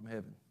came down from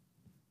heaven.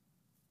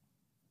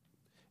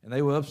 And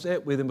they were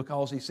upset with him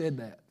because he said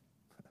that.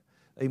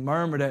 They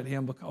murmured at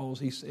him because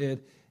he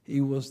said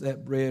he was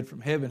that bread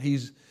from heaven.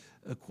 He's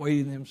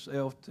equating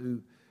himself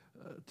to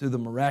the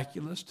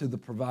miraculous, to the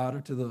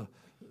provider, to the,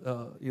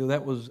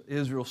 that was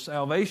Israel's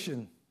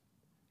salvation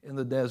in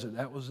the desert.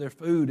 That was their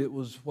food. It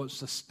was what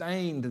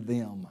sustained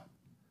them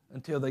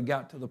until they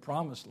got to the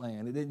promised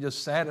land. It didn't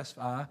just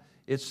satisfy,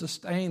 it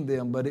sustained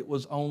them, but it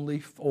was only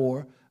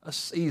for a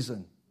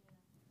season.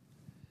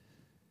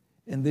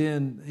 And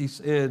then he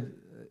said,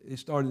 he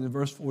started in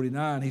verse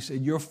 49, he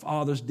said, your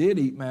fathers did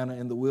eat manna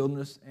in the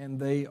wilderness, and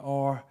they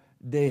are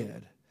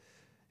dead.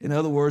 In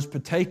other words,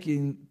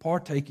 partaking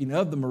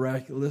of the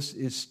miraculous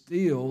is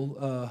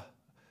still,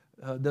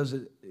 does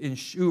it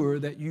ensure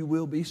that you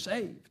will be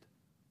saved.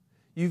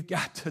 You've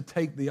got to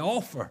take the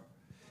offer.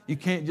 You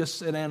can't just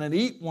sit down and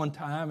eat one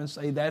time and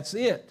say, that's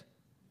it.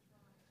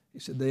 He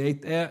said, they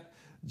ate that.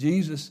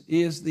 Jesus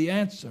is the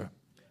answer.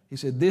 He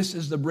said, this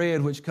is the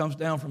bread which comes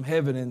down from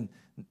heaven,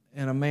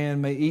 and a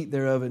man may eat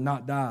thereof and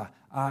not die.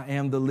 I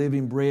am the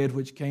living bread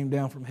which came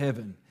down from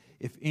heaven.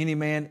 If any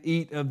man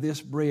eat of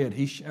this bread,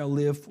 he shall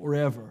live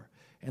forever.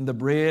 And the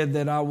bread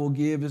that I will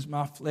give is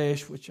my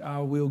flesh, which I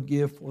will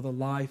give for the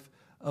life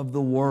of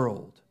the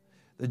world.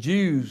 The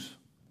Jews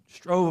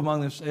strove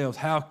among themselves,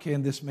 how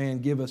can this man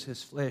give us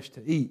his flesh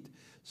to eat?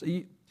 So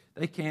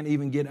they can't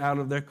even get out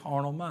of their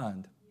carnal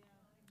mind.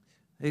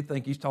 They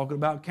think he's talking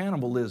about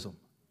cannibalism.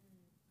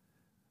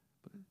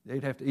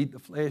 They'd have to eat the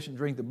flesh and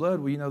drink the blood.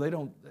 Well, they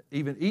don't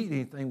even eat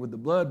anything with the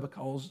blood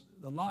because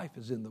the life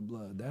is in the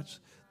blood. That's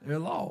their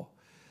law.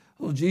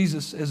 Well,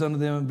 Jesus says unto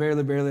them,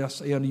 verily, verily, I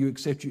say unto you,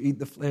 except you eat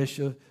the flesh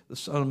of the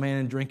Son of Man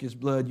and drink his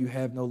blood, you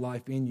have no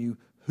life in you.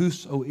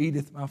 Whoso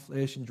eateth my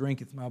flesh and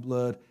drinketh my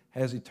blood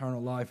has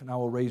eternal life, and I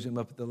will raise him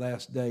up at the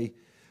last day.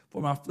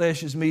 For my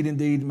flesh is meat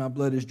indeed, and my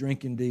blood is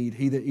drink indeed.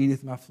 He that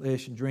eateth my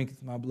flesh and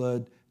drinketh my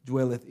blood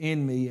dwelleth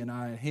in me, and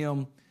I in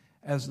him.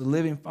 As the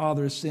living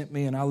Father has sent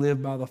me, and I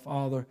live by the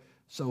Father,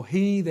 so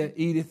he that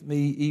eateth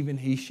me, even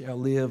he shall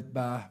live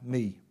by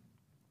me.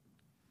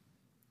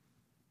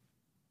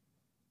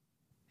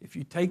 If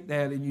you take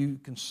that and you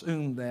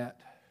consume that,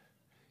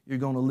 you're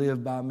going to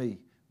live by me.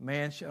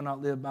 Man shall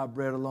not live by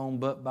bread alone,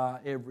 but by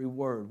every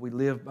word. We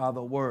live by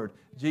the word.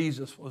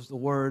 Jesus was the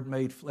word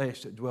made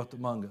flesh that dwelt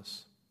among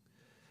us.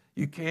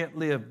 You can't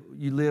live.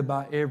 You live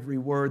by every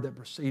word that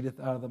proceedeth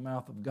out of the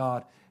mouth of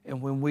God.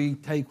 And when we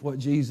take what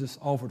Jesus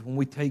offered, when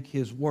we take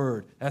his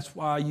word, that's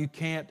why you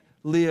can't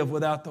live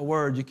without the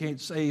word. You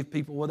can't save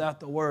people without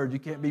the word. You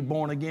can't be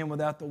born again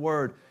without the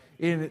word.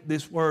 In it,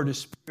 this word is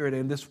spirit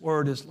and this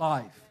word is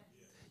life.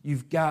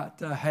 You've got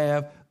to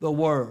have the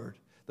word.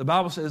 The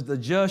Bible says the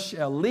just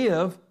shall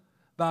live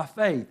by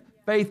faith.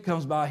 Faith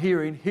comes by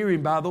hearing,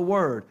 hearing by the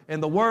word.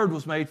 And the word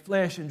was made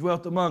flesh and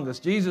dwelt among us.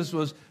 Jesus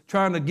was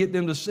trying to get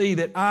them to see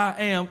that I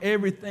am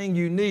everything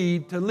you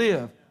need to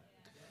live.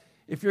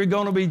 If you're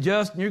going to be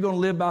just and you're going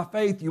to live by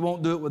faith, you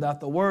won't do it without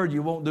the word.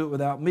 You won't do it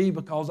without me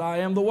because I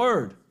am the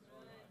word.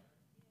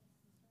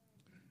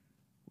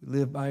 We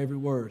live by every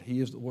word.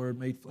 He is the word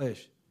made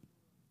flesh.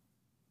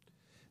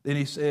 Then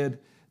he said,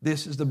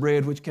 this is the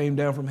bread which came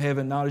down from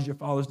heaven, not as your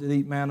fathers did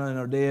eat manna and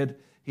are dead.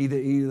 He that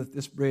eateth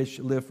this bread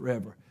shall live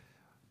forever.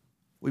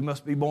 We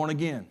must be born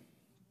again.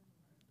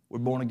 We're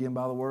born again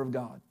by the word of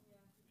God.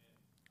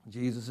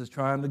 Jesus is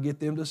trying to get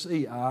them to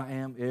see, I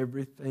am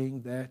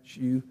everything that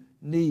you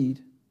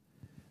need.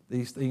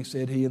 These things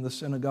said he in the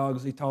synagogue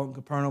as he taught in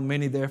Capernaum.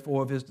 Many,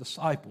 therefore, of his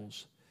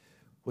disciples,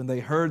 when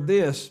they heard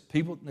this,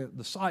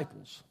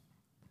 disciples,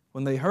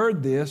 when they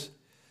heard this,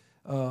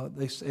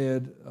 they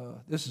said,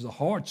 this is a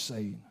hard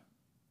saying.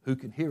 Who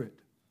can hear it?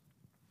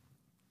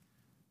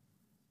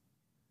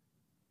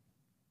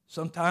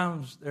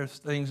 Sometimes there's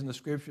things in the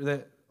Scripture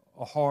that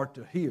are hard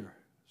to hear.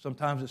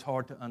 Sometimes it's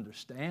hard to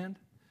understand.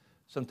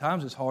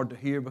 Sometimes it's hard to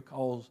hear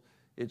because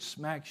it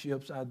smacks you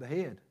upside the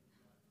head,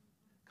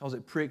 because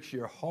it pricks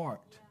your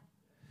heart.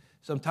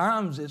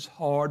 Sometimes it's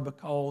hard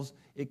because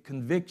it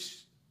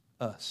convicts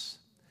us.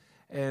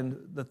 And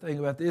the thing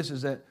about this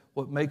is that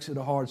what makes it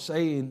a hard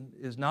saying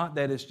is not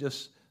that it's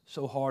just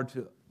so hard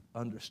to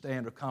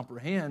understand or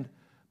comprehend,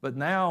 but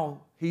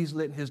now he's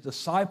letting his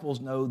disciples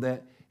know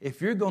that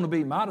if you're going to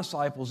be my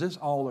disciples, it's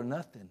all or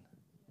nothing.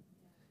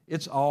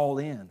 It's all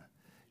in.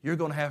 You're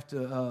going to have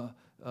to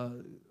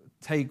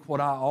take what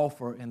I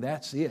offer, and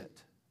that's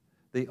it.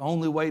 The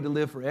only way to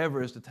live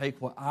forever is to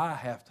take what I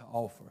have to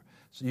offer.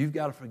 So you've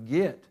got to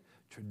forget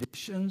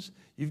traditions.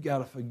 You've got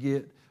to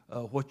forget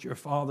what your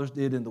fathers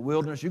did in the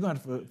wilderness. You're going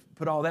to have to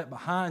put all that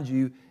behind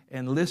you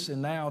and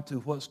listen now to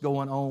what's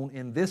going on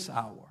in this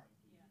hour.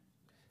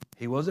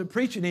 He wasn't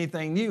preaching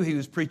anything new. He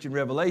was preaching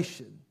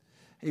revelation.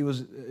 He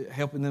was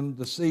helping them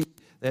to see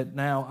that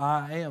now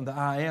the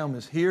I am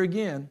is here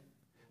again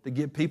to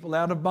get people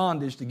out of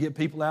bondage, to get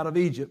people out of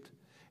Egypt.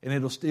 And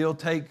it'll still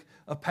take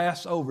a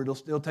Passover. It'll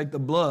still take the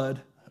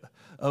blood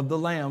of the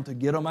lamb to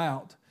get them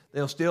out.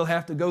 They'll still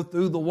have to go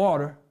through the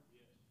water.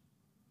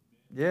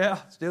 Yeah,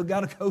 still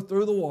got to go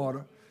through the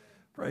water.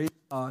 Praise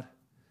God.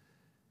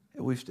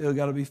 And we've still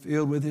got to be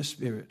filled with His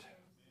Spirit.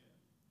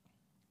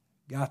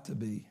 Got to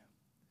be.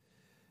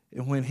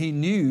 And when he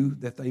knew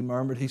that they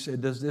murmured, he said,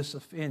 does this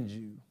offend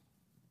you?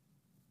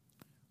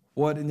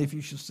 What, and if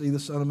you shall see the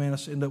Son of Man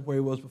ascend up where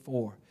he was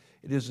before?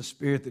 It is the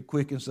Spirit that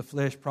quickens, the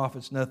flesh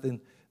profits nothing.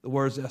 The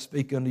words that I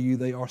speak unto you,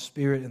 they are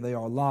spirit and they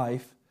are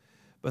life.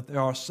 But there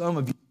are some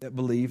of you that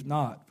believe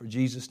not. For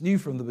Jesus knew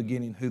from the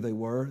beginning who they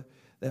were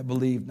that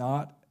believed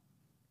not,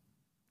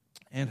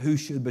 and who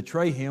should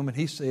betray him. And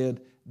he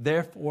said,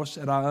 therefore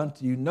said I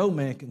unto you, no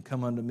man can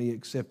come unto me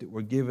except it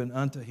were given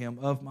unto him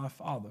of my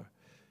Father.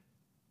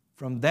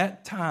 From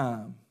that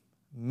time,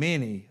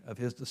 many of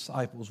his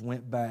disciples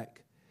went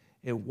back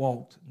and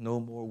walked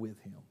no more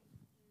with him.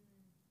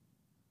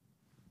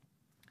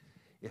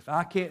 If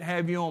I can't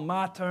have you on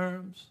my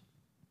terms,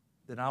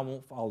 then I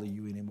won't follow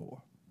you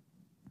anymore.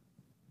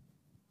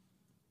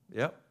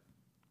 Yep.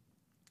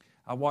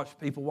 I watch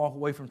people walk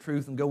away from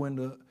truth and go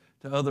into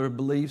other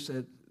beliefs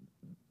that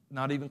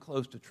not even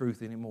close to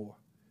truth anymore.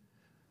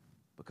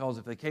 Because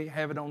if they can't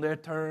have it on their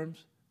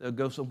terms, they'll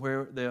go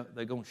somewhere, they're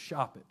going to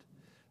shop it.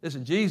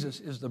 Listen,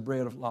 Jesus is the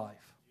bread of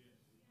life,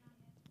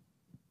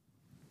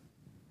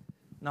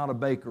 not a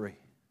bakery.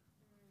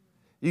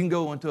 You can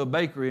go into a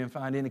bakery and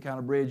find any kind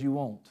of bread you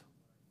want.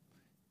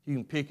 You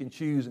can pick and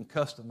choose and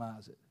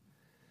customize it.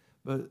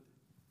 But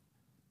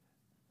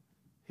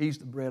He's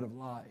the bread of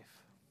life.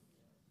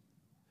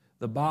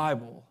 The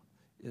Bible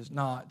is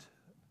not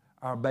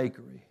our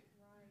bakery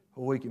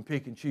where we can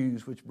pick and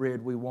choose which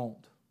bread we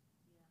want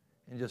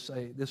and just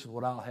say, this is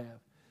what I'll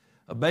have.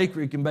 A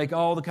bakery can bake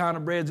all the kind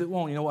of breads it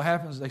wants. You know what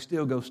happens? They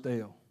still go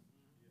stale.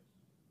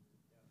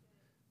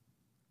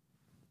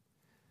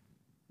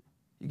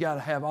 You got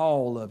to have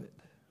all of it.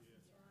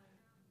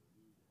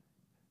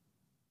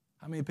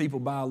 How many people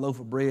buy a loaf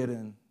of bread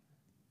and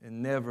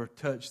never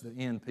touch the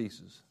end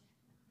pieces?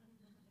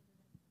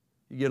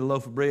 You get a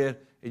loaf of bread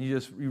and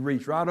you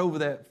reach right over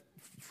that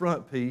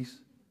front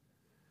piece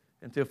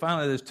until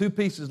finally there's 2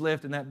 pieces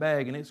left in that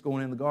bag and it's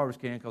going in the garbage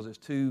can because it's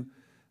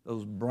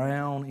those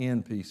brown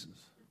end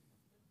pieces.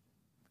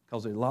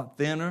 Because they're a lot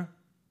thinner,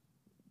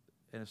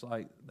 and it's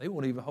like they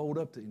won't even hold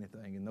up to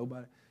anything, and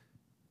nobody.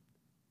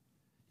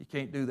 You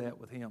can't do that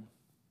with Him.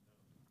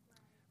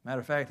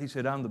 Matter of fact, He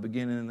said, I'm the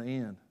beginning and the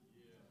end.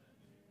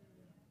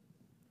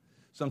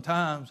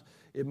 Sometimes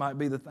it might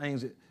be the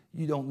things that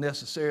you don't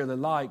necessarily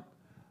like,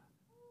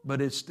 but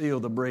it's still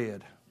the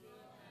bread.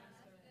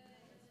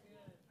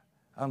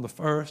 I'm the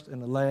first and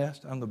the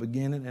last. I'm the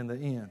beginning and the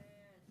end.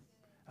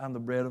 I'm the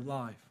bread of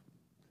life.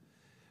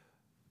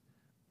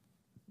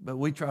 But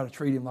we try to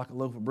treat Him like a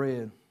loaf of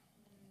bread.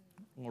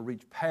 I'm going to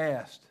reach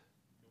past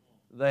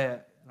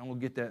that, and I'm going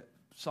to get that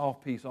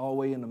soft piece all the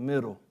way in the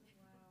middle.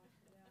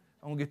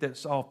 I'm going to get that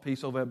soft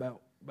piece over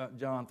about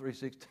John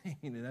 3:16,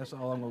 and that's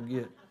all I'm going to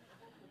get.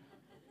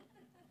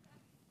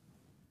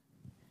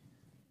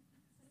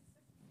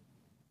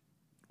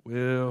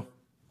 Well,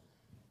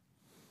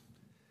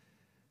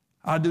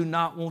 I do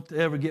not want to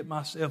ever get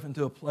myself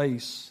into a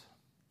place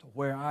to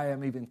where I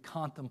am even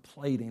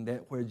contemplating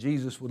that, where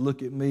Jesus would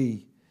look at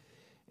me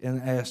and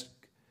ask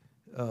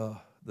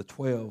the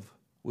 12,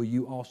 will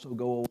you also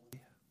go away? Yeah.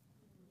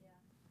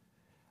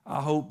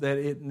 I hope that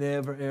it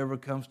never, ever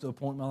comes to a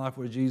point in my life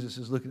where Jesus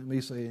is looking at me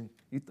saying,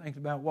 you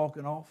thinking about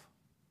walking off?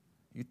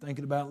 You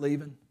thinking about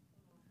leaving?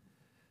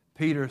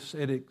 Peter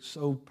said it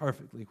so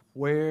perfectly.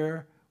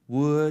 Where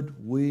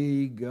would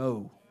we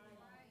go?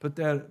 Put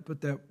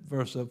that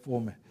verse up for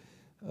me.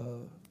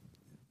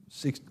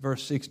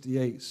 Verse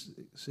 68,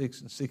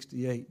 6 and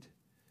 68.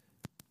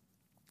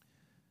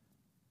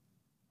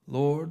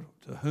 Lord,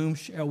 to whom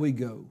shall we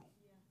go?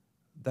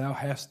 Thou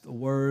hast the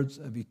words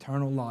of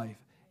eternal life,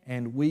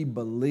 and we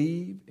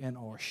believe and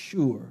are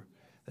sure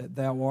that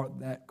thou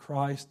art that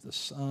Christ, the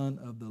Son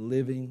of the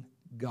living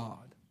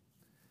God.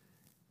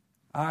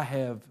 I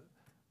have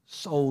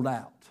sold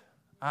out.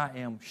 I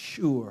am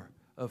sure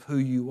of who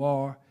you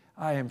are.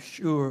 I am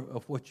sure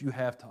of what you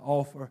have to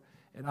offer,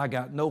 and I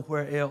got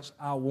nowhere else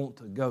I want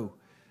to go.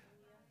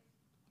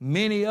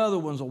 Many other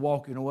ones are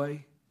walking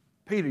away.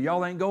 Peter,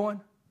 y'all ain't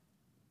going?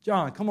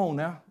 John, come on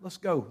now. Let's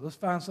go. Let's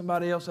find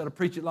somebody else that'll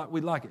preach it like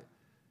we like it.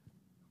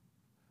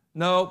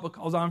 No,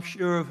 because I'm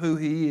sure of who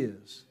he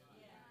is.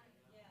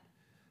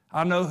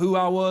 I know who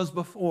I was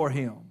before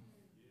him.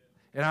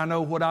 And I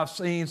know what I've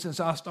seen since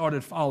I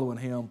started following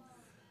him.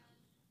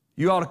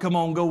 You ought to come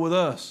on, go with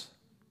us.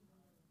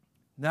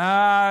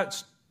 Nah,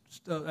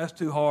 that's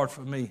too hard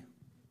for me.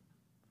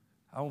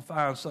 I want to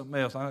find something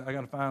else. I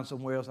got to find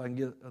somewhere else I can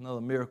get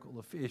another miracle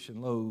of fish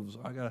and loaves.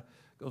 I got to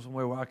go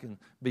somewhere where I can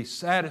be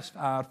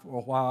satisfied for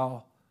a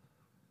while.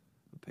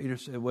 But Peter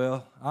said,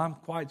 well, I'm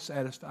quite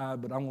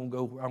satisfied, but I'm going to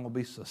go where I'm going to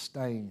be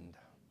sustained.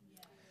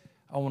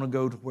 I want to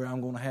go to where I'm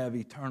going to have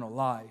eternal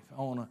life.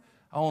 I want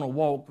to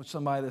walk with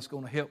somebody that's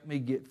going to help me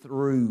get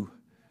through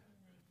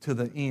to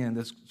the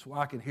end. So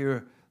I can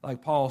hear,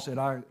 like Paul said,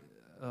 I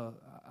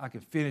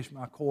can finish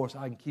my course.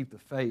 I can keep the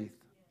faith.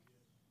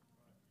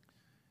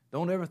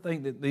 Don't ever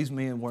think that these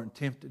men weren't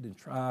tempted and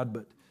tried,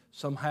 but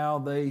somehow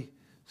they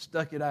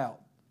stuck it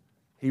out.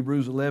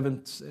 Hebrews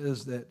 11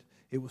 says that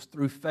it was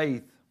through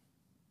faith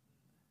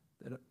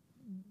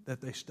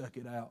that they stuck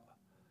it out.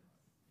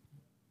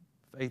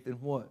 Faith in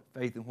what?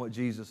 Faith in what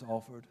Jesus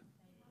offered.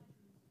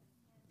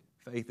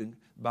 Faith in,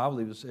 the Bible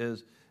even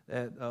says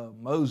that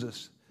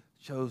Moses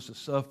chose to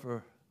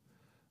suffer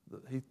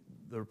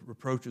the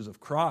reproaches of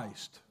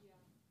Christ.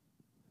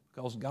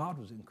 Because God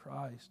was in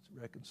Christ,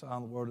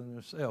 reconciling the world in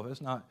himself.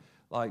 It's not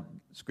like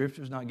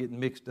Scripture's not getting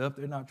mixed up.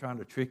 They're not trying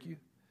to trick you.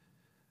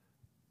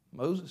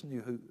 Moses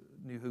knew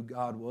who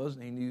God was,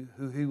 and he knew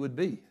who he would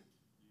be.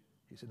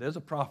 He said, there's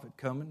a prophet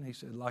coming. He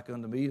said, like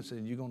unto me, and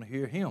said, you're going to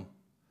hear him.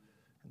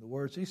 And the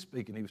words he's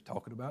speaking, he was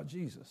talking about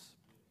Jesus.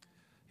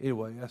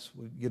 Anyway,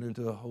 we get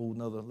into a whole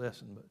nother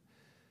lesson, but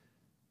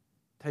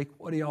take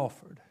what he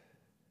offered.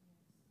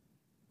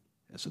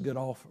 It's a good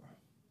offer.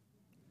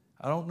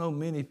 I don't know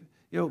many,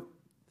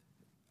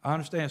 I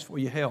understand it's for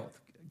your health.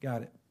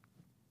 Got it.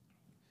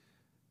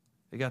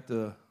 They got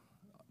the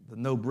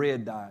no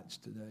bread diets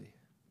today.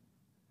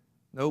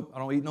 Nope, I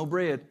don't eat no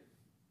bread.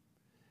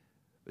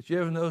 But you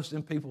ever notice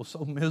them people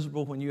so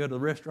miserable when you're at a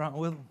restaurant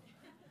with them?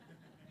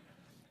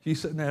 You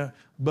sitting there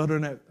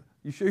buttering that.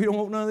 You sure you don't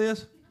want none of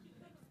this?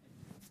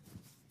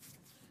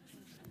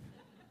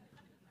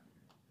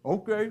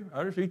 Okay,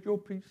 I just eat your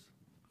piece.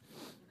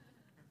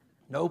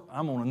 Nope,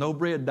 I'm on a no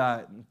bread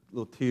diet. And a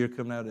little tear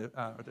coming out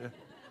there.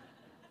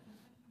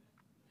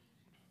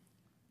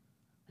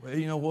 Well,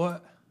 you know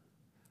what?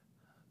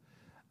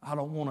 I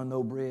don't want a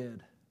no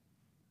bread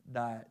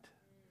diet.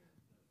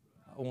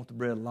 I want the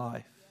bread of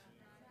life.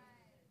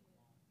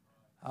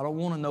 I don't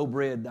want a no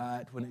bread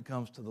diet when it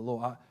comes to the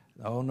Lord.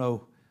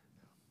 No.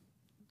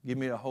 Give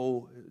me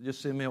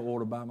just send me an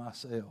order by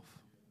myself.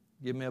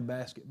 Give me a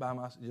basket by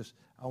myself.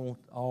 I want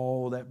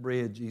all that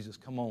bread, Jesus.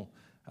 Come on.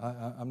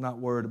 I'm not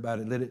worried about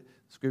it. The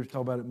Scripture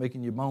talk about it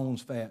making your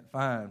bones fat.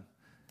 Fine.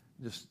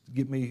 Just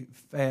get me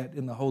fat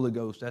in the Holy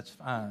Ghost. That's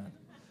fine.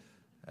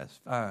 That's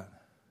fine.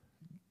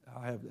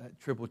 I have that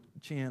triple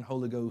chin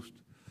Holy Ghost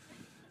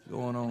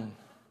going on.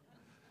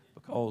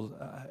 Because,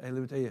 hey,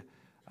 let me tell you,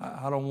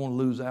 I don't want to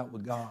lose out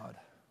with God.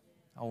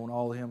 I want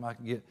all of him I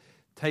can get.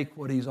 Take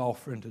what he's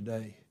offering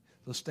today.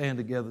 Let's stand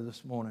together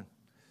this morning.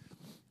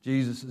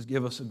 Jesus has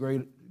given us a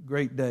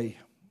great day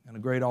and a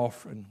great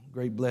offering,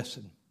 great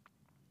blessing.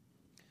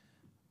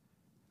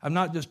 I'm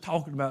not just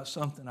talking about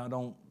something I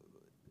don't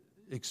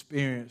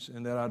experience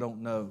and that I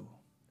don't know.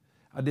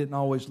 I didn't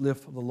always live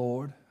for the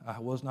Lord. I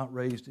was not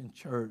raised in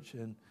church,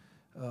 and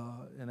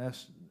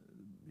that's,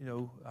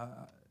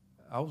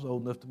 I was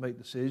old enough to make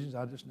decisions.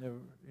 I just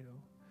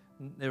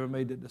never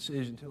made that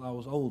decision until I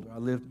was older. I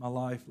lived my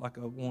life like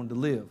I wanted to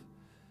live,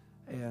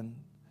 and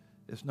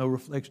it's no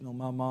reflection on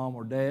my mom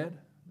or dad.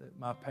 That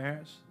my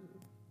parents,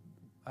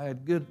 I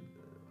had good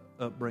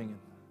upbringing,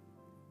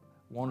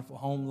 wonderful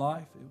home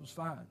life. It was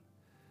fine.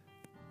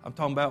 I'm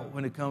talking about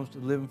when it comes to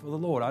living for the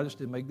Lord. I just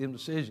didn't make them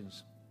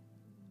decisions.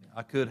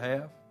 I could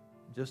have,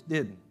 just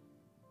didn't.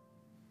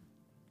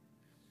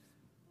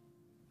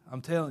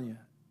 I'm telling you,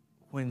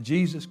 when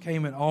Jesus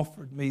came and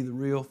offered me the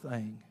real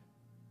thing,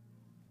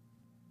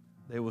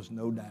 there was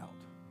no doubt.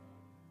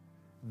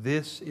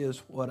 This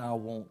is what I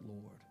want,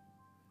 Lord.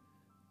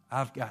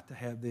 I've got to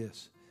have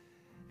this.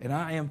 And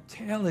I am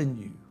telling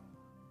you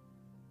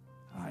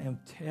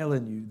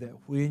that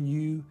when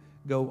you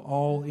go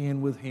all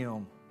in with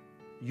him,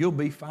 you'll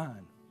be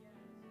fine.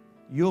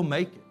 You'll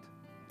make it.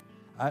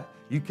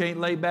 You can't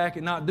lay back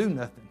and not do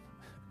nothing.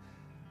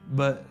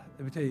 But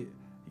let me tell you,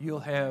 you'll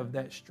have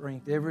that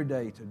strength every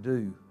day to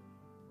do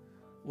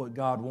what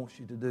God wants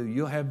you to do.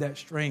 You'll have that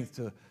strength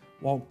to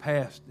walk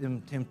past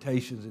them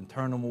temptations and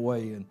turn them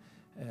away.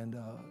 And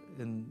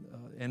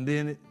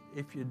then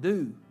if you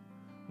do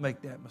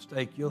make that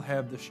mistake, you'll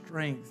have the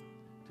strength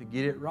to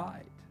get it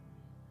right.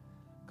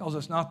 Because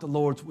it's not the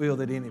Lord's will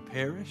that any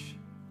perish.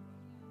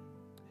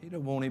 He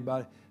don't want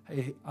anybody.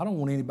 Hey, I don't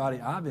want anybody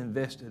I've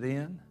invested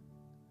in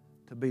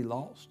to be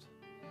lost.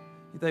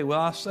 You think, well,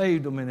 I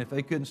saved them, and if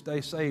they couldn't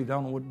stay saved, I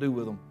don't know what to do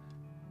with them.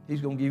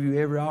 He's going to give you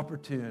every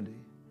opportunity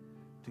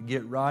to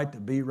get right, to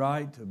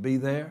be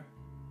there.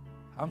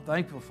 I'm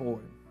thankful for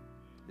it.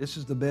 This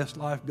is the best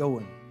life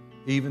going,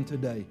 even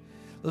today.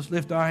 Let's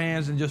lift our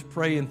hands and just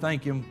pray and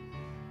thank Him.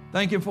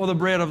 Thank Him for the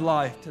bread of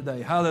life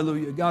today.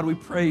 Hallelujah. God, we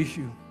praise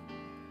You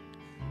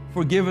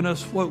for giving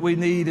us what we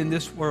need in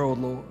this world,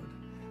 Lord.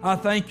 I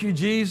thank You,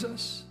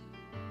 Jesus,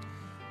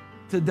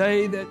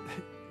 today that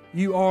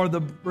You are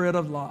the bread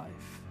of life.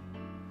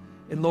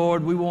 And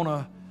Lord, we want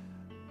to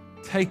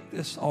take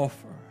this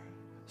offer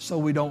so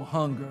we don't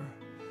hunger.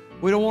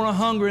 We don't want to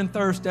hunger and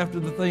thirst after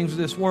the things of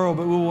this world,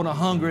 but we want to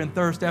hunger and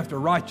thirst after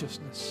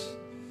righteousness.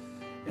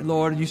 And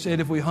Lord, You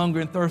said if we hunger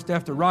and thirst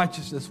after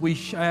righteousness, we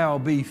shall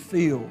be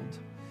filled.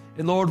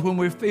 And Lord, when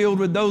we're filled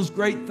with those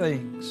great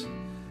things,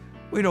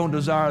 we don't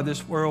desire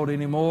this world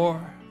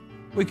anymore.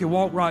 We can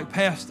walk right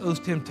past those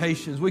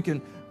temptations. We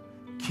can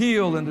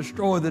kill and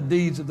destroy the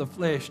deeds of the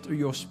flesh through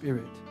Your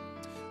Spirit.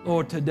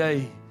 Lord,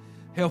 today,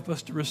 help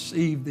us to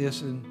receive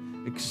this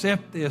and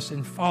accept this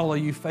and follow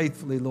You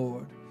faithfully,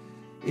 Lord,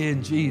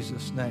 in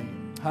Jesus'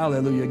 name.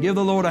 Hallelujah. Give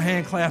the Lord a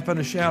hand clap and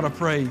a shout of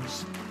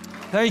praise.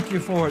 Thank You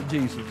for it,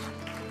 Jesus.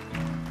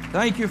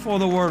 Thank You for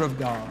the Word of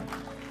God.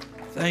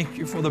 Thank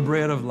You for the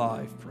bread of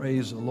life.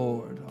 Praise the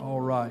Lord.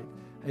 All right.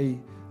 Hey,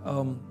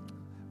 we're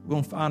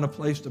going to find a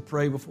place to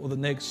pray before the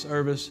next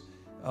service.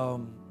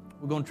 We're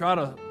going to try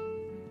to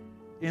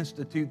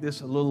institute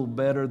this a little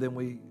better than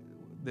we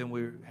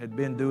had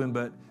been doing,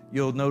 but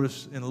you'll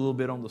notice in a little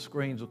bit on the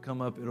screens will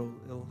come up.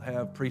 It'll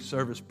have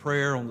pre-service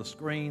prayer on the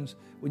screens.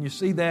 When you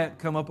see that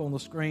come up on the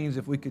screens,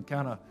 if we could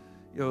kind of,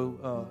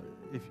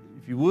 if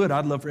you would,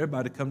 I'd love for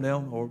everybody to come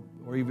down or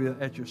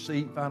even at your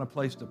seat, find a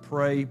place to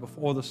pray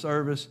before the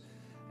service,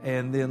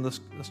 and then let's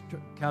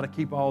kind of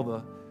keep all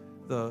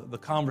the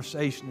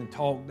conversation and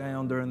talk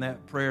down during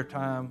that prayer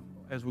time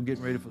as we're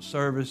getting ready for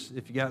service.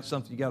 If you got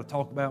something you got to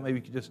talk about, maybe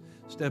you could just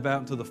step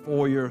out into the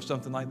foyer or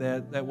something like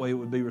that. That way it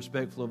would be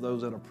respectful of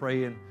those that are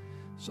praying.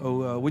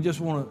 So we just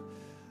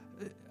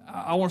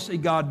I want to see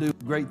God do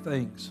great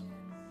things.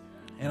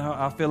 And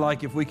I feel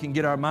like if we can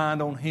get our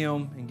mind on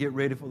Him and get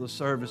ready for the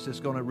service, it's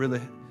going to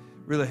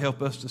really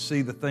help us to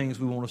see the things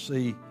we want to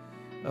see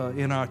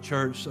in our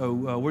church. So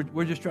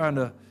we're just trying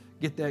to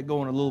get that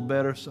going a little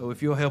better. So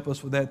if you'll help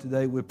us with that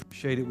today, we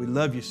appreciate it. We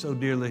love you so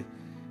dearly.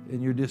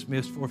 And you're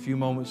dismissed for a few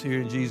moments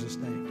here in Jesus'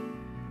 name.